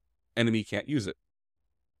the enemy can't use it.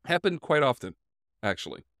 Happened quite often,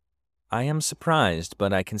 actually. I am surprised,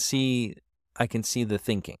 but I can see the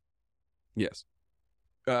thinking. Yes.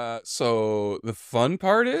 So the fun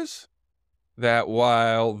part is that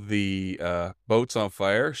while the boat's on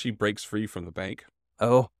fire, she breaks free from the bank.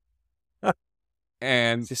 Oh.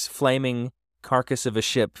 And this flaming carcass of a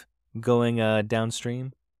ship going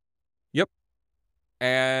downstream. Yep.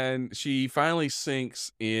 And she finally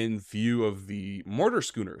sinks in view of the mortar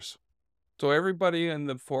schooners. So everybody in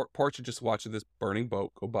the port should just watch this burning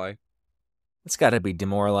boat go by. It's got to be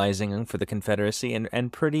demoralizing for the Confederacy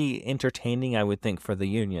and pretty entertaining, I would think, for the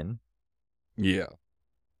Union. Yeah.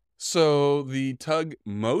 So the tug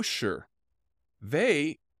Mosher,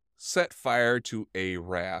 they set fire to a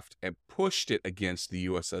raft and pushed it against the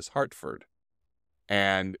USS Hartford.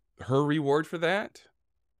 And her reward for that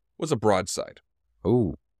was a broadside.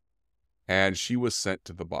 Ooh. And she was sent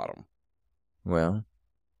to the bottom. Well.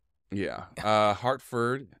 Yeah.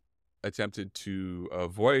 Hartford attempted to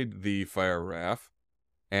avoid the fire raft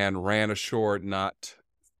and ran ashore not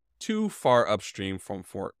too far upstream from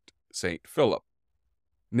Fort St. Philip.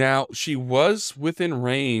 Now, she was within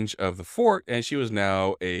range of the fort, and she was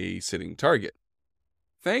now a sitting target.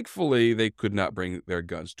 Thankfully, they could not bring their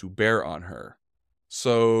guns to bear on her.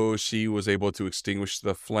 So she was able to extinguish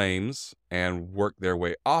the flames and work their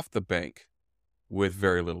way off the bank with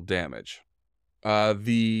very little damage.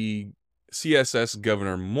 The CSS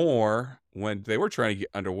Governor Moore, when they were trying to get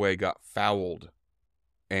underway, got fouled,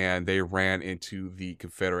 and they ran into the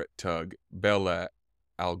Confederate tug Bella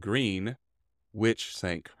Al Green, which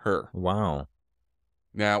sank her. Wow.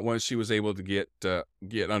 Now, once she was able to get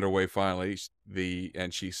underway finally,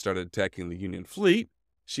 and she started attacking the Union fleet,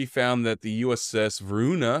 she found that the USS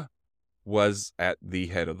Varuna was at the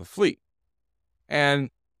head of the fleet and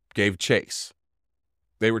gave chase.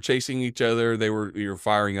 They were chasing each other. They were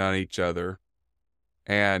firing on each other,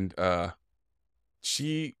 and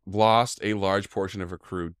she lost a large portion of her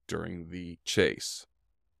crew during the chase.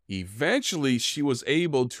 Eventually, she was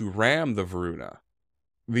able to ram the Varuna.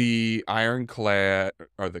 The cotton-clad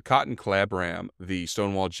ram, the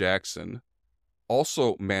Stonewall Jackson,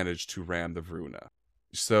 also managed to ram the Varuna.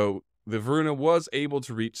 So the Varuna was able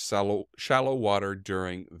to reach shallow water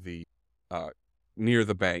during the near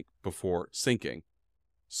the bank before sinking.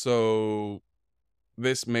 So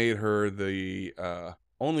this made her the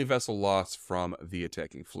only vessel lost from the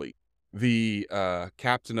attacking fleet. The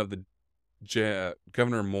captain of the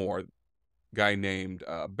Governor Moore, guy named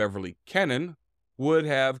Beverly Kennan, would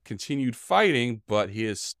have continued fighting, but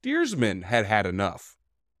his steersman had had enough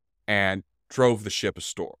and drove the ship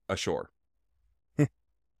ashore.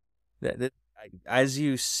 As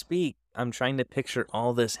you speak, I'm trying to picture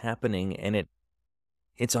all this happening, and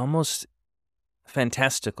it's almost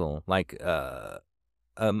fantastical, like a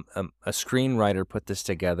screenwriter put this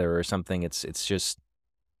together or something. It's just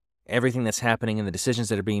everything that's happening and the decisions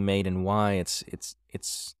that are being made and why. It's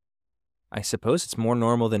I suppose it's more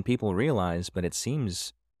normal than people realize, but it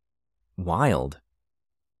seems wild.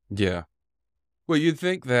 Yeah. Well, you'd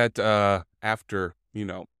think that after,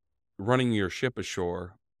 running your ship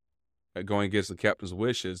ashore, going against the captain's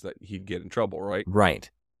wishes, that he'd get in trouble, right? Right.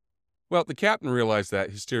 Well, the captain realized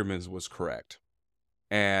that his steersman was correct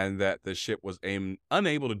and that the ship was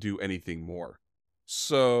unable to do anything more.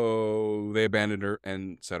 So they abandoned her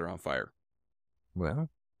and set her on fire. Well,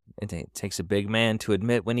 it takes a big man to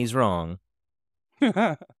admit when he's wrong.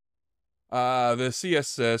 The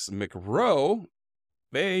CSS McRoe,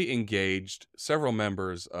 they engaged several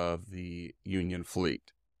members of the Union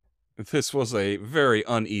fleet. This was a very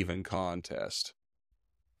uneven contest,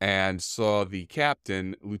 and saw the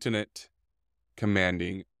captain, Lieutenant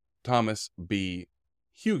Commanding Thomas B.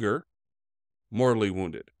 Huger, mortally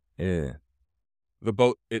wounded. Yeah. The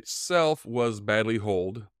boat itself was badly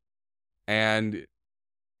holed, and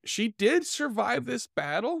she did survive this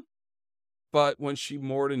battle, but when she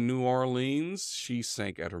moored in New Orleans, she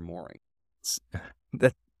sank at her mooring.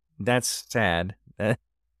 That's sad.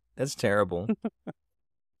 That's terrible.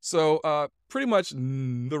 So, pretty much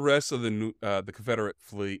the rest of the Confederate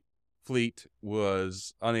fleet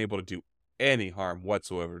was unable to do any harm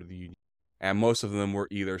whatsoever to the Union, and most of them were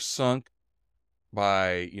either sunk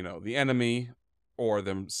by the enemy or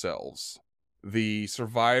themselves. The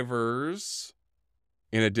survivors,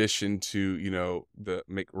 in addition to the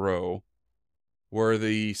McRoe, were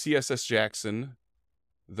the CSS Jackson,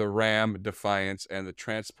 the Ram Defiance, and the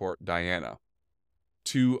transport Diana.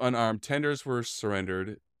 2 unarmed tenders were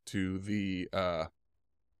surrendered to the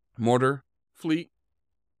mortar fleet,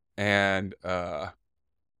 and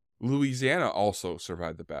Louisiana also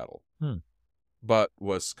survived the battle, but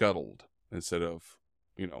was scuttled instead of,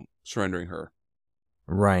 surrendering her.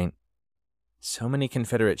 Right. So many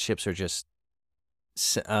Confederate ships are just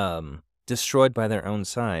destroyed by their own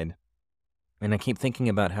side. And I keep thinking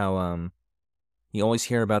about how you always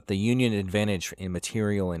hear about the Union advantage in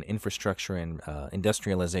material and infrastructure and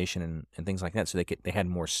industrialization and things like that. So they had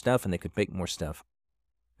more stuff and they could make more stuff.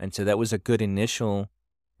 And so that was a good initial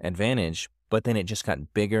advantage, but then it just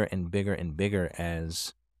got bigger and bigger and bigger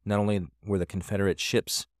as not only were the Confederate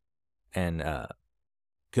ships and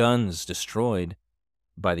guns destroyed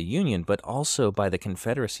by the Union, but also by the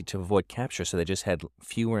Confederacy to avoid capture. So they just had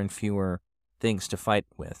fewer and fewer things to fight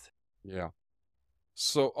with. Yeah.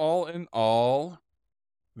 So all in all,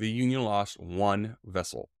 the Union lost 1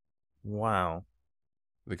 vessel. Wow.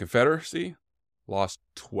 The Confederacy lost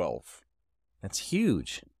 12. That's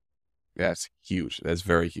huge. That's huge. That's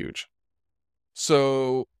very huge.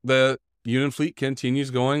 So the Union fleet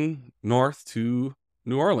continues going north to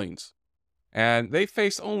New Orleans, and they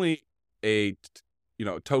face only a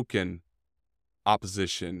token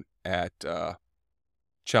opposition at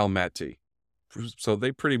Chalmette. So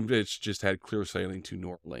they pretty much just had clear sailing to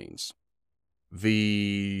New Orleans.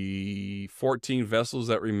 The 14 vessels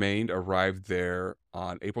that remained arrived there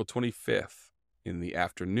on April 25th in the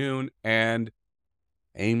afternoon and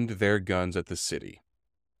aimed their guns at the city.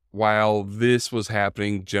 While this was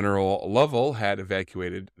happening, General Lovell had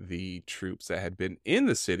evacuated the troops that had been in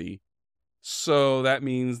the city, so that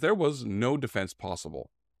means there was no defense possible.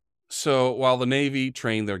 So while the Navy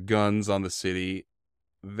trained their guns on the city,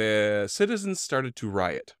 the citizens started to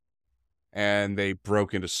riot, and they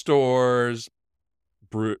broke into stores,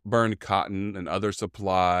 burned cotton and other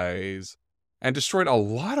supplies, and destroyed a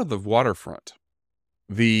lot of the waterfront.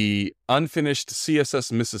 The unfinished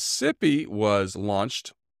CSS Mississippi was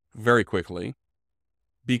launched very quickly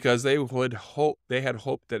because they had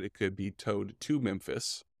hoped that it could be towed to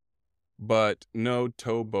Memphis, but no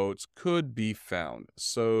towboats could be found,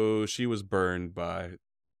 so she was burned by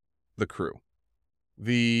the crew.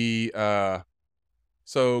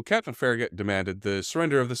 So Captain Farragut demanded the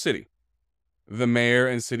surrender of the city. The mayor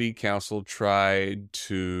and city council tried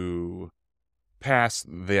to pass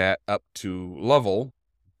that up to Lovell,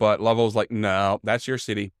 but Lovell's like, no, that's your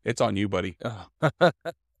city. It's on you, buddy.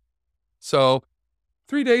 So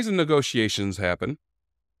 3 days of negotiations happen.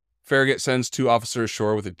 Farragut sends 2 officers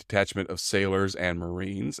ashore with a detachment of sailors and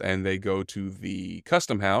Marines, and they go to the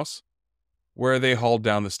custom house, where they hauled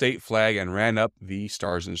down the state flag and ran up the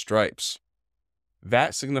Stars and Stripes.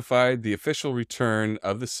 That signified the official return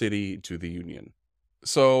of the city to the Union.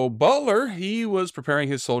 So Butler, he was preparing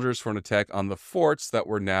his soldiers for an attack on the forts that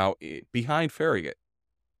were now behind Farragut.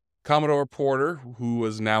 Commodore Porter, who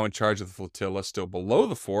was now in charge of the flotilla still below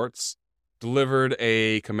the forts, delivered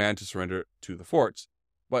a command to surrender to the forts,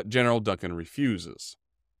 but General Duncan refuses.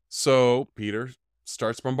 So Peter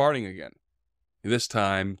starts bombarding again, this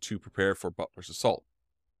time to prepare for Butler's assault.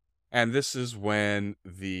 And this is when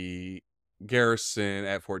the garrison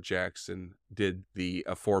at Fort Jackson did the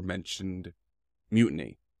aforementioned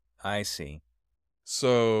mutiny. I see.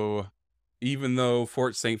 So even though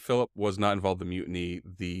Fort St. Philip was not involved in the mutiny,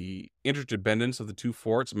 the interdependence of the 2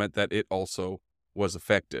 forts meant that it also was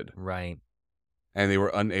affected. Right. And they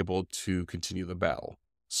were unable to continue the battle.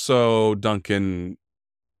 So Duncan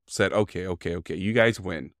said, okay, you guys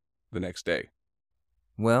win the next day.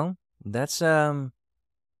 Well, that's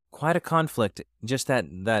quite a conflict. Just that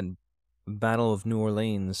Battle of New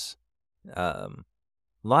Orleans.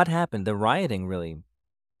 Lot happened. The rioting really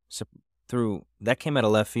that came out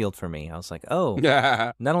of left field for me. I was like, oh,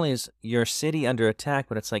 not only is your city under attack,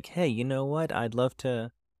 but it's like, hey, you know what? I'd love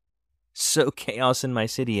to sow chaos in my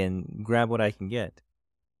city and grab what I can get.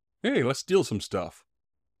 Hey, let's steal some stuff.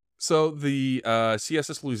 So the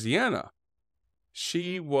CSS Louisiana,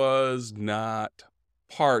 she was not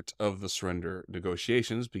part of the surrender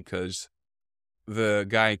negotiations because the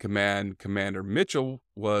guy in command, Commander Mitchell,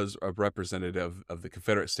 was a representative of the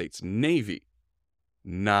Confederate States Navy,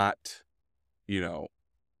 not,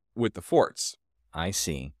 with the forts. I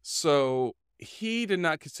see. So he did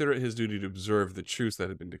not consider it his duty to observe the truce that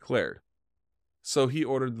had been declared. So he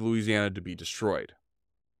ordered the Louisiana to be destroyed.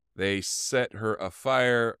 They set her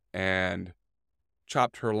afire and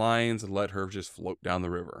chopped her lines and let her just float down the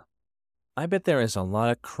river. I bet there is a lot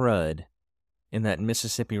of crud in that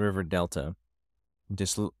Mississippi River Delta,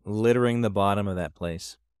 just littering the bottom of that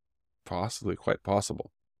place. Possibly, quite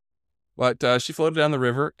possible. But she floated down the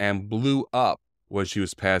river and blew up when she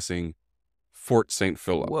was passing Fort St.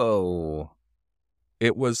 Philip. Whoa.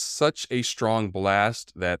 It was such a strong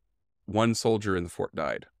blast that 1 soldier in the fort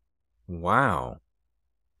died. Wow.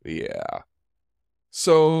 Yeah.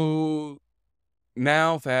 So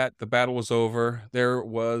now that the battle was over, there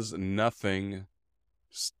was nothing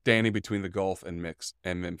standing between the Gulf and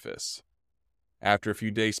Memphis. After a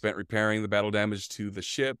few days spent repairing the battle damage to the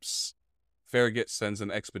ships, Farragut sends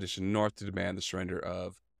an expedition north to demand the surrender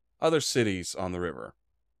of other cities on the river.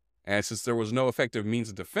 And since there was no effective means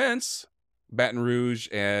of defense, Baton Rouge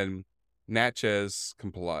and Natchez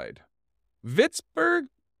complied. Vicksburg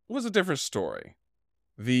was a different story.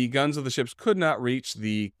 The guns of the ships could not reach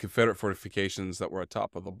the Confederate fortifications that were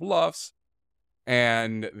atop of the bluffs,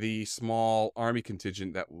 and the small army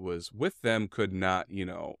contingent that was with them could not,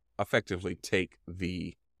 effectively take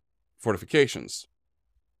the fortifications.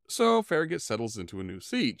 So Farragut settles into a new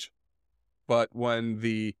siege. But when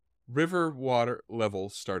the river water level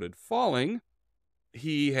started falling,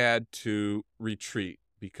 he had to retreat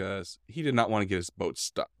because he did not want to get his boat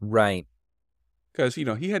stuck. Right. Because,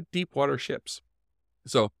 he had deep water ships.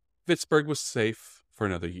 So Vicksburg was safe for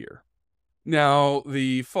another year. Now,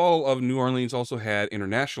 the fall of New Orleans also had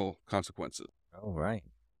international consequences. Oh, right.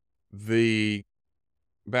 The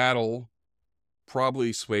battle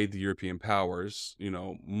probably swayed the European powers,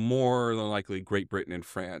 more than likely Great Britain and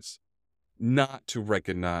France, not to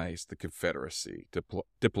recognize the Confederacy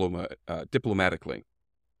diplomatically.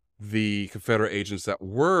 The Confederate agents that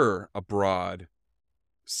were abroad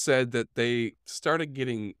said that they started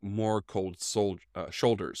getting more cold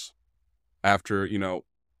shoulders after,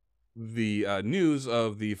 the news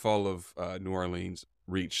of the fall of New Orleans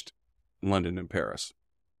reached London and Paris.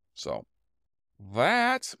 So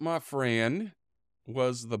that, my friend,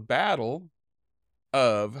 was the Battle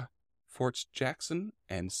of Forts Jackson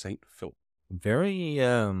and St. Philip. Very,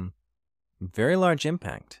 very large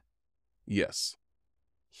impact. Yes.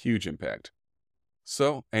 Huge impact.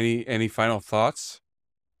 So, any final thoughts?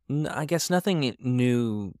 I guess nothing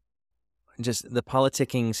new. Just the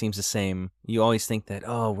politicking seems the same. You always think that,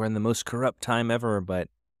 oh, we're in the most corrupt time ever, but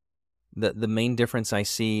the main difference I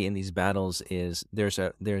see in these battles is there's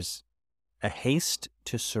a haste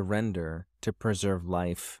to surrender to preserve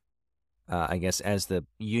life. I guess as the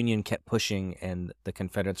Union kept pushing and the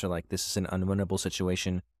Confederates are like, this is an unwinnable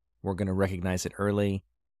situation. We're going to recognize it early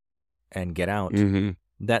and get out. Mm-hmm.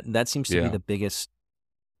 That seems to be the biggest,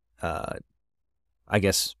 I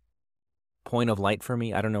guess, point of light for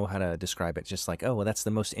me. I don't know how to describe it. Just like, oh, well, that's the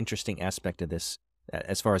most interesting aspect of this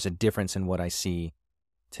as far as a difference in what I see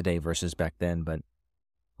today versus back then. But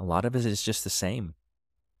a lot of it is just the same.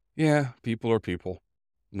 Yeah, people are people,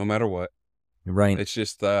 no matter what. Right. It's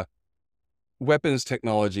just weapons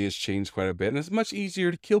technology has changed quite a bit, and it's much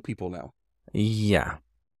easier to kill people now. Yeah.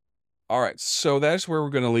 All right, so that's where we're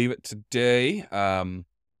going to leave it today.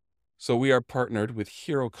 So we are partnered with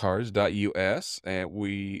HeroCars.us, and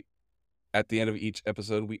we, at the end of each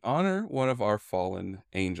episode, we honor one of our fallen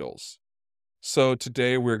angels. So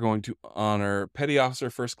today we're going to honor Petty Officer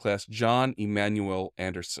First Class John Emanuel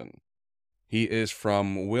Anderson. He is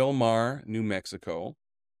from Wilmar, New Mexico.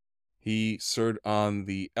 He served on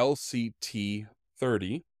the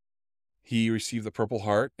LCT-30. He received the Purple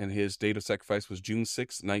Heart, and his date of sacrifice was June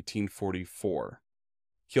 6, 1944.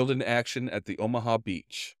 Killed in action at the Omaha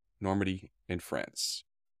Beach, Normandy, in France.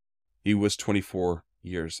 He was 24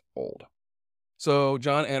 years old. So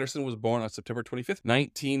John Anderson was born on September 25th,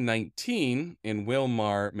 1919 in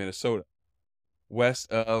Wilmar, Minnesota,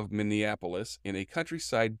 west of Minneapolis, in a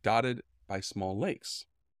countryside dotted by small lakes.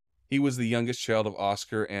 He was the youngest child of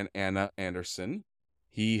Oscar and Anna Anderson.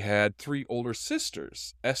 He had 3 older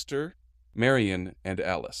sisters, Esther, Marion, and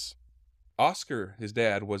Alice. Oscar, his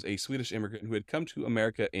dad, was a Swedish immigrant who had come to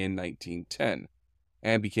America in 1910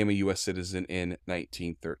 and became a U.S. citizen in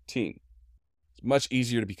 1913. It's much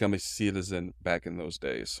easier to become a citizen back in those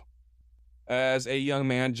days. As a young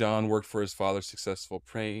man, John worked for his father's successful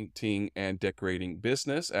painting and decorating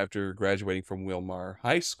business after graduating from Wilmar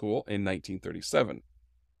High School in 1937.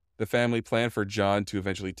 The family planned for John to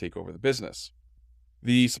eventually take over the business.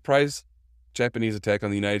 The surprise Japanese attack on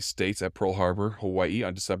the United States at Pearl Harbor, Hawaii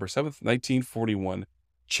on December 7th, 1941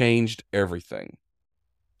 changed everything.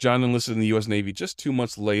 John enlisted in the U.S. Navy just 2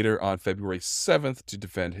 months later on February 7th to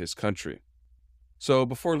defend his country. So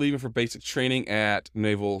before leaving for basic training at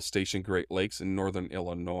Naval Station Great Lakes in northern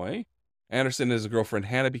Illinois, Anderson and his girlfriend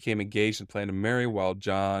Hannah became engaged and planned to marry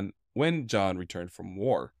when John returned from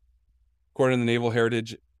war. According to the Naval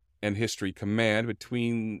Heritage and History Command,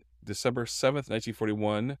 between December 7th,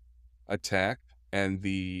 1941 attack and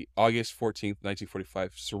the August 14th,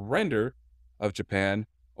 1945 surrender of Japan,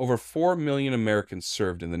 over 4 million Americans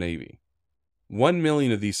served in the Navy. 1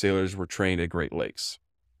 million of these sailors were trained at Great Lakes.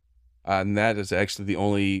 And that is actually the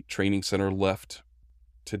only training center left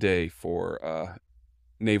today for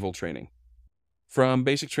naval training. From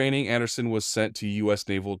basic training, Anderson was sent to U.S.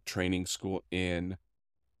 Naval Training School in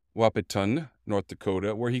Wahpeton, North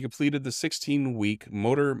Dakota, where he completed the 16-week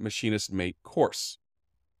motor machinist mate course.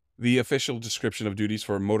 The official description of duties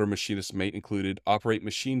for a motor machinist mate included operate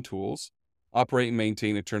machine tools, operate and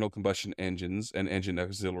maintain internal combustion engines and engine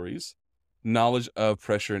auxiliaries, knowledge of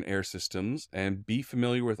pressure and air systems, and be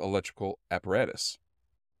familiar with electrical apparatus.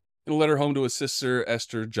 In a letter home to his sister,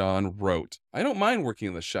 Esther, John wrote, "I don't mind working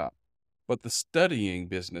in the shop, but the studying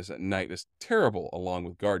business at night is terrible along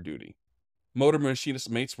with guard duty." Motor machinist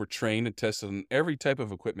mates were trained and tested on every type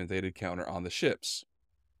of equipment they'd encounter on the ships.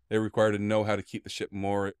 They were required to know how to keep the ship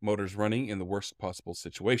motors running in the worst possible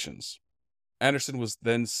situations. Anderson was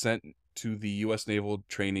then sent to the U.S. Naval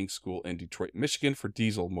Training School in Detroit, Michigan for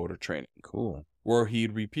diesel motor training. Cool. Where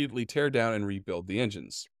he'd repeatedly tear down and rebuild the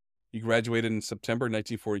engines. He graduated in September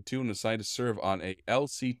 1942 and assigned to serve on a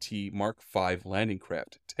LCT Mark V landing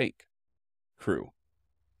craft tank crew.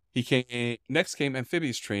 Next came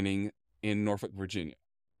amphibious training in Norfolk, Virginia.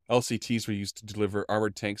 LCTs were used to deliver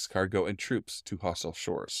armored tanks, cargo, and troops to hostile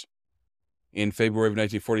shores. In February of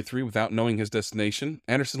 1943, without knowing his destination,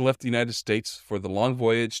 Anderson left the United States for the long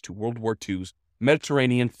voyage to World War II's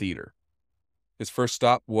Mediterranean theater. His first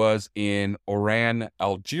stop was in Oran,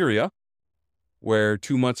 Algeria, where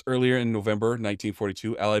 2 months earlier in November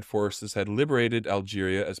 1942, Allied forces had liberated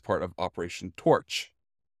Algeria as part of Operation Torch,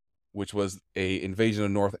 which was an invasion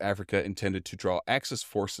of North Africa intended to draw Axis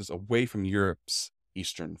forces away from Europe's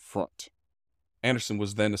Eastern Front. Anderson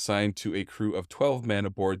was then assigned to a crew of 12 men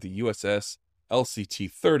aboard the USS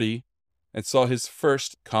LCT-30 and saw his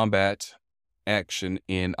first combat action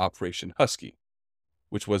in Operation Husky,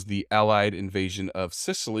 which was the Allied invasion of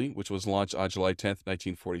Sicily, which was launched on July 10th,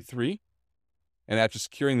 1943. And after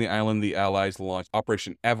securing the island, the Allies launched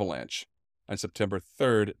Operation Avalanche on September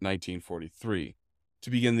 3rd, 1943, to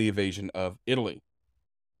begin the invasion of Italy.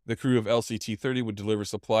 The crew of LCT-30 would deliver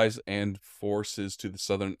supplies and forces to the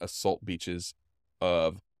southern assault beaches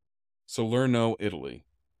of Salerno, Italy,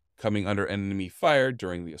 coming under enemy fire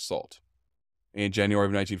during the assault. In January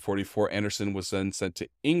of 1944, Anderson was then sent to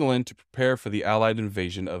England to prepare for the Allied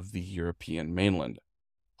invasion of the European mainland,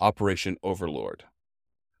 Operation Overlord,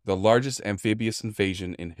 the largest amphibious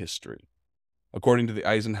invasion in history. According to the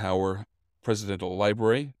Eisenhower Presidential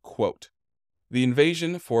Library, quote, "The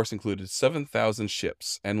invasion force included 7,000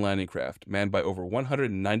 ships and landing craft manned by over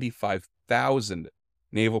 195,000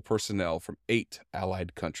 naval personnel from 8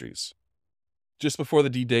 Allied countries." Just before the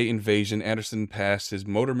D-Day invasion, Anderson passed his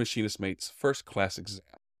motor machinist mate's first-class exam.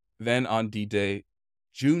 Then on D-Day,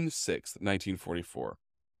 June 6, 1944,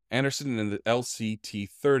 Anderson and the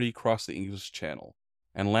LCT-30 crossed the English Channel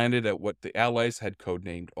and landed at what the Allies had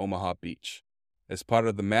codenamed Omaha Beach, as part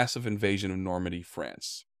of the massive invasion of Normandy,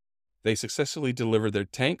 France. They successfully delivered their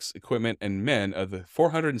tanks, equipment, and men of the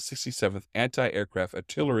 467th Anti-Aircraft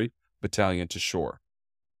Artillery Battalion to shore.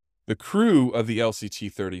 The crew of the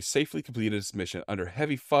LCT-30 safely completed its mission under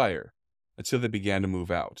heavy fire until they began to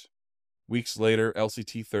move out. Weeks later,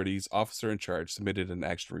 LCT-30's officer in charge submitted an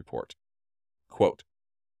action report. Quote,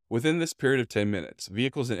 "Within this period of 10 minutes,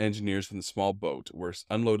 vehicles and engineers from the small boat were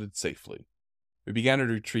unloaded safely. We began to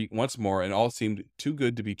retreat once more, and all seemed too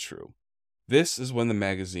good to be true. This is when the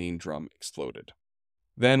magazine drum exploded.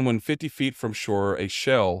 Then, when 50 feet from shore, a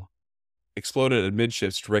shell exploded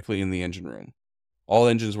amidships directly in the engine room. All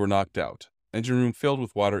engines were knocked out. Engine room filled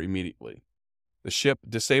with water immediately. The ship,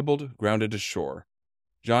 disabled, grounded ashore.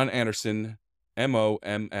 John Anderson,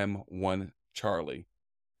 MOMM-1 Charlie,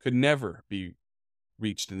 could never be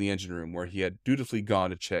reached in the engine room where he had dutifully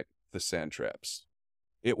gone to check the sand traps.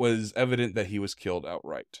 It was evident that he was killed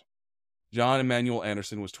outright. John Emmanuel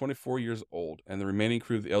Anderson was 24 years old, and the remaining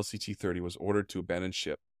crew of the LCT-30 was ordered to abandon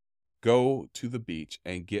ship, go to the beach,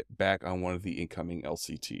 and get back on one of the incoming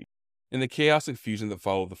LCT. In the chaos and confusion that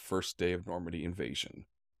followed the first day of Normandy invasion,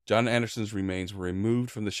 John Anderson's remains were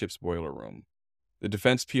removed from the ship's boiler room. The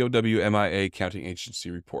Defense POW MIA Counting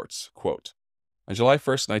Agency reports, quote, "On July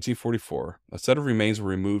 1st, 1944, a set of remains were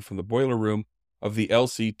removed from the boiler room of the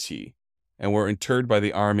LCT and were interred by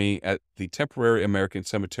the Army at the temporary American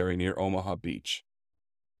cemetery near Omaha Beach,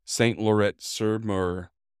 St.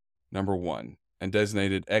 Laurent-sur-Mer, No. 1, and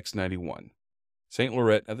designated X-91. St.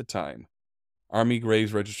 Laurent at the time, Army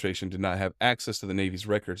graves registration did not have access to the Navy's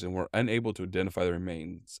records and were unable to identify the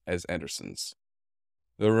remains as Anderson's.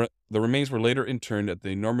 The remains were later interned at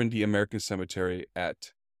the Normandy American Cemetery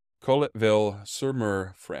at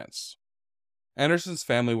Coletteville-sur-Mer, France. Anderson's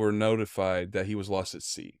family were notified that he was lost at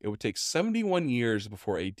sea. It would take 71 years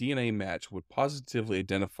before a DNA match would positively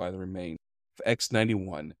identify the remains of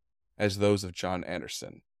X-91 as those of John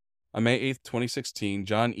Anderson. On May 8, 2016,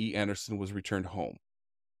 John E. Anderson was returned home,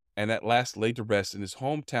 and at last laid to rest in his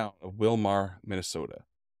hometown of Wilmar, Minnesota.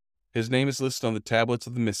 His name is listed on the tablets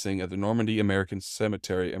of the missing at the Normandy American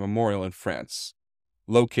Cemetery and Memorial in France,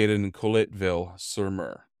 located in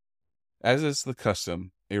Coletteville-sur-Mer. As is the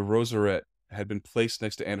custom, a rosette had been placed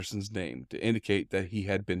next to Anderson's name to indicate that he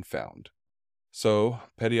had been found. So,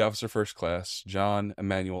 Petty Officer First Class, John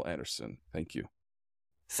Emmanuel Anderson, thank you.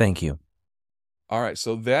 Thank you. All right,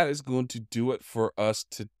 so that is going to do it for us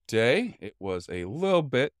today. It was a little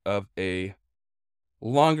bit of a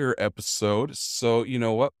longer episode, so you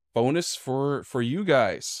know what? Bonus for you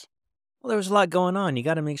guys. Well, there was a lot going on. You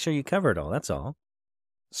got to make sure you cover it all. That's all.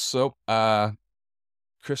 So,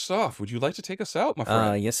 Christoph, would you like to take us out, my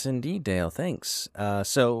friend? Yes, indeed, Dale. Thanks.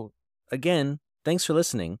 So, again, thanks for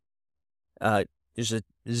listening. There's a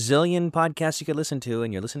zillion podcasts you could listen to,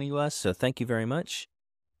 and you're listening to us, so thank you very much.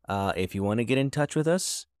 If you want to get in touch with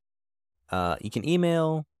us, you can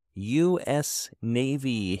email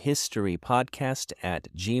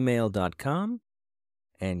usnavyhistorypodcast@gmail.com,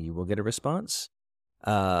 and you will get a response.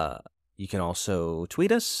 You can also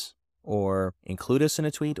tweet us or include us in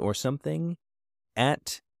a tweet or something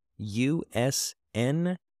at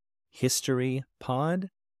USN History Pod.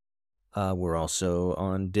 We're also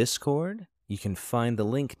on Discord. You can find the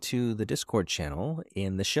link to the Discord channel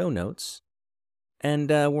in the show notes. And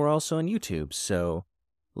we're also on YouTube, so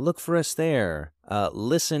look for us there.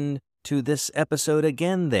 Listen to this episode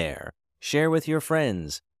again there. Share with your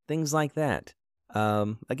friends, things like that.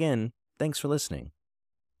 Again, thanks for listening.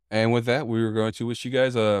 And with that, we were going to wish you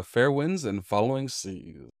guys a fair winds and following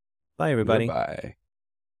seas. Bye, everybody. Goodbye.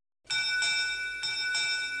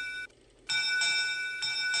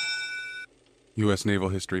 U.S. Naval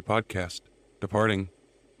History Podcast. Departing.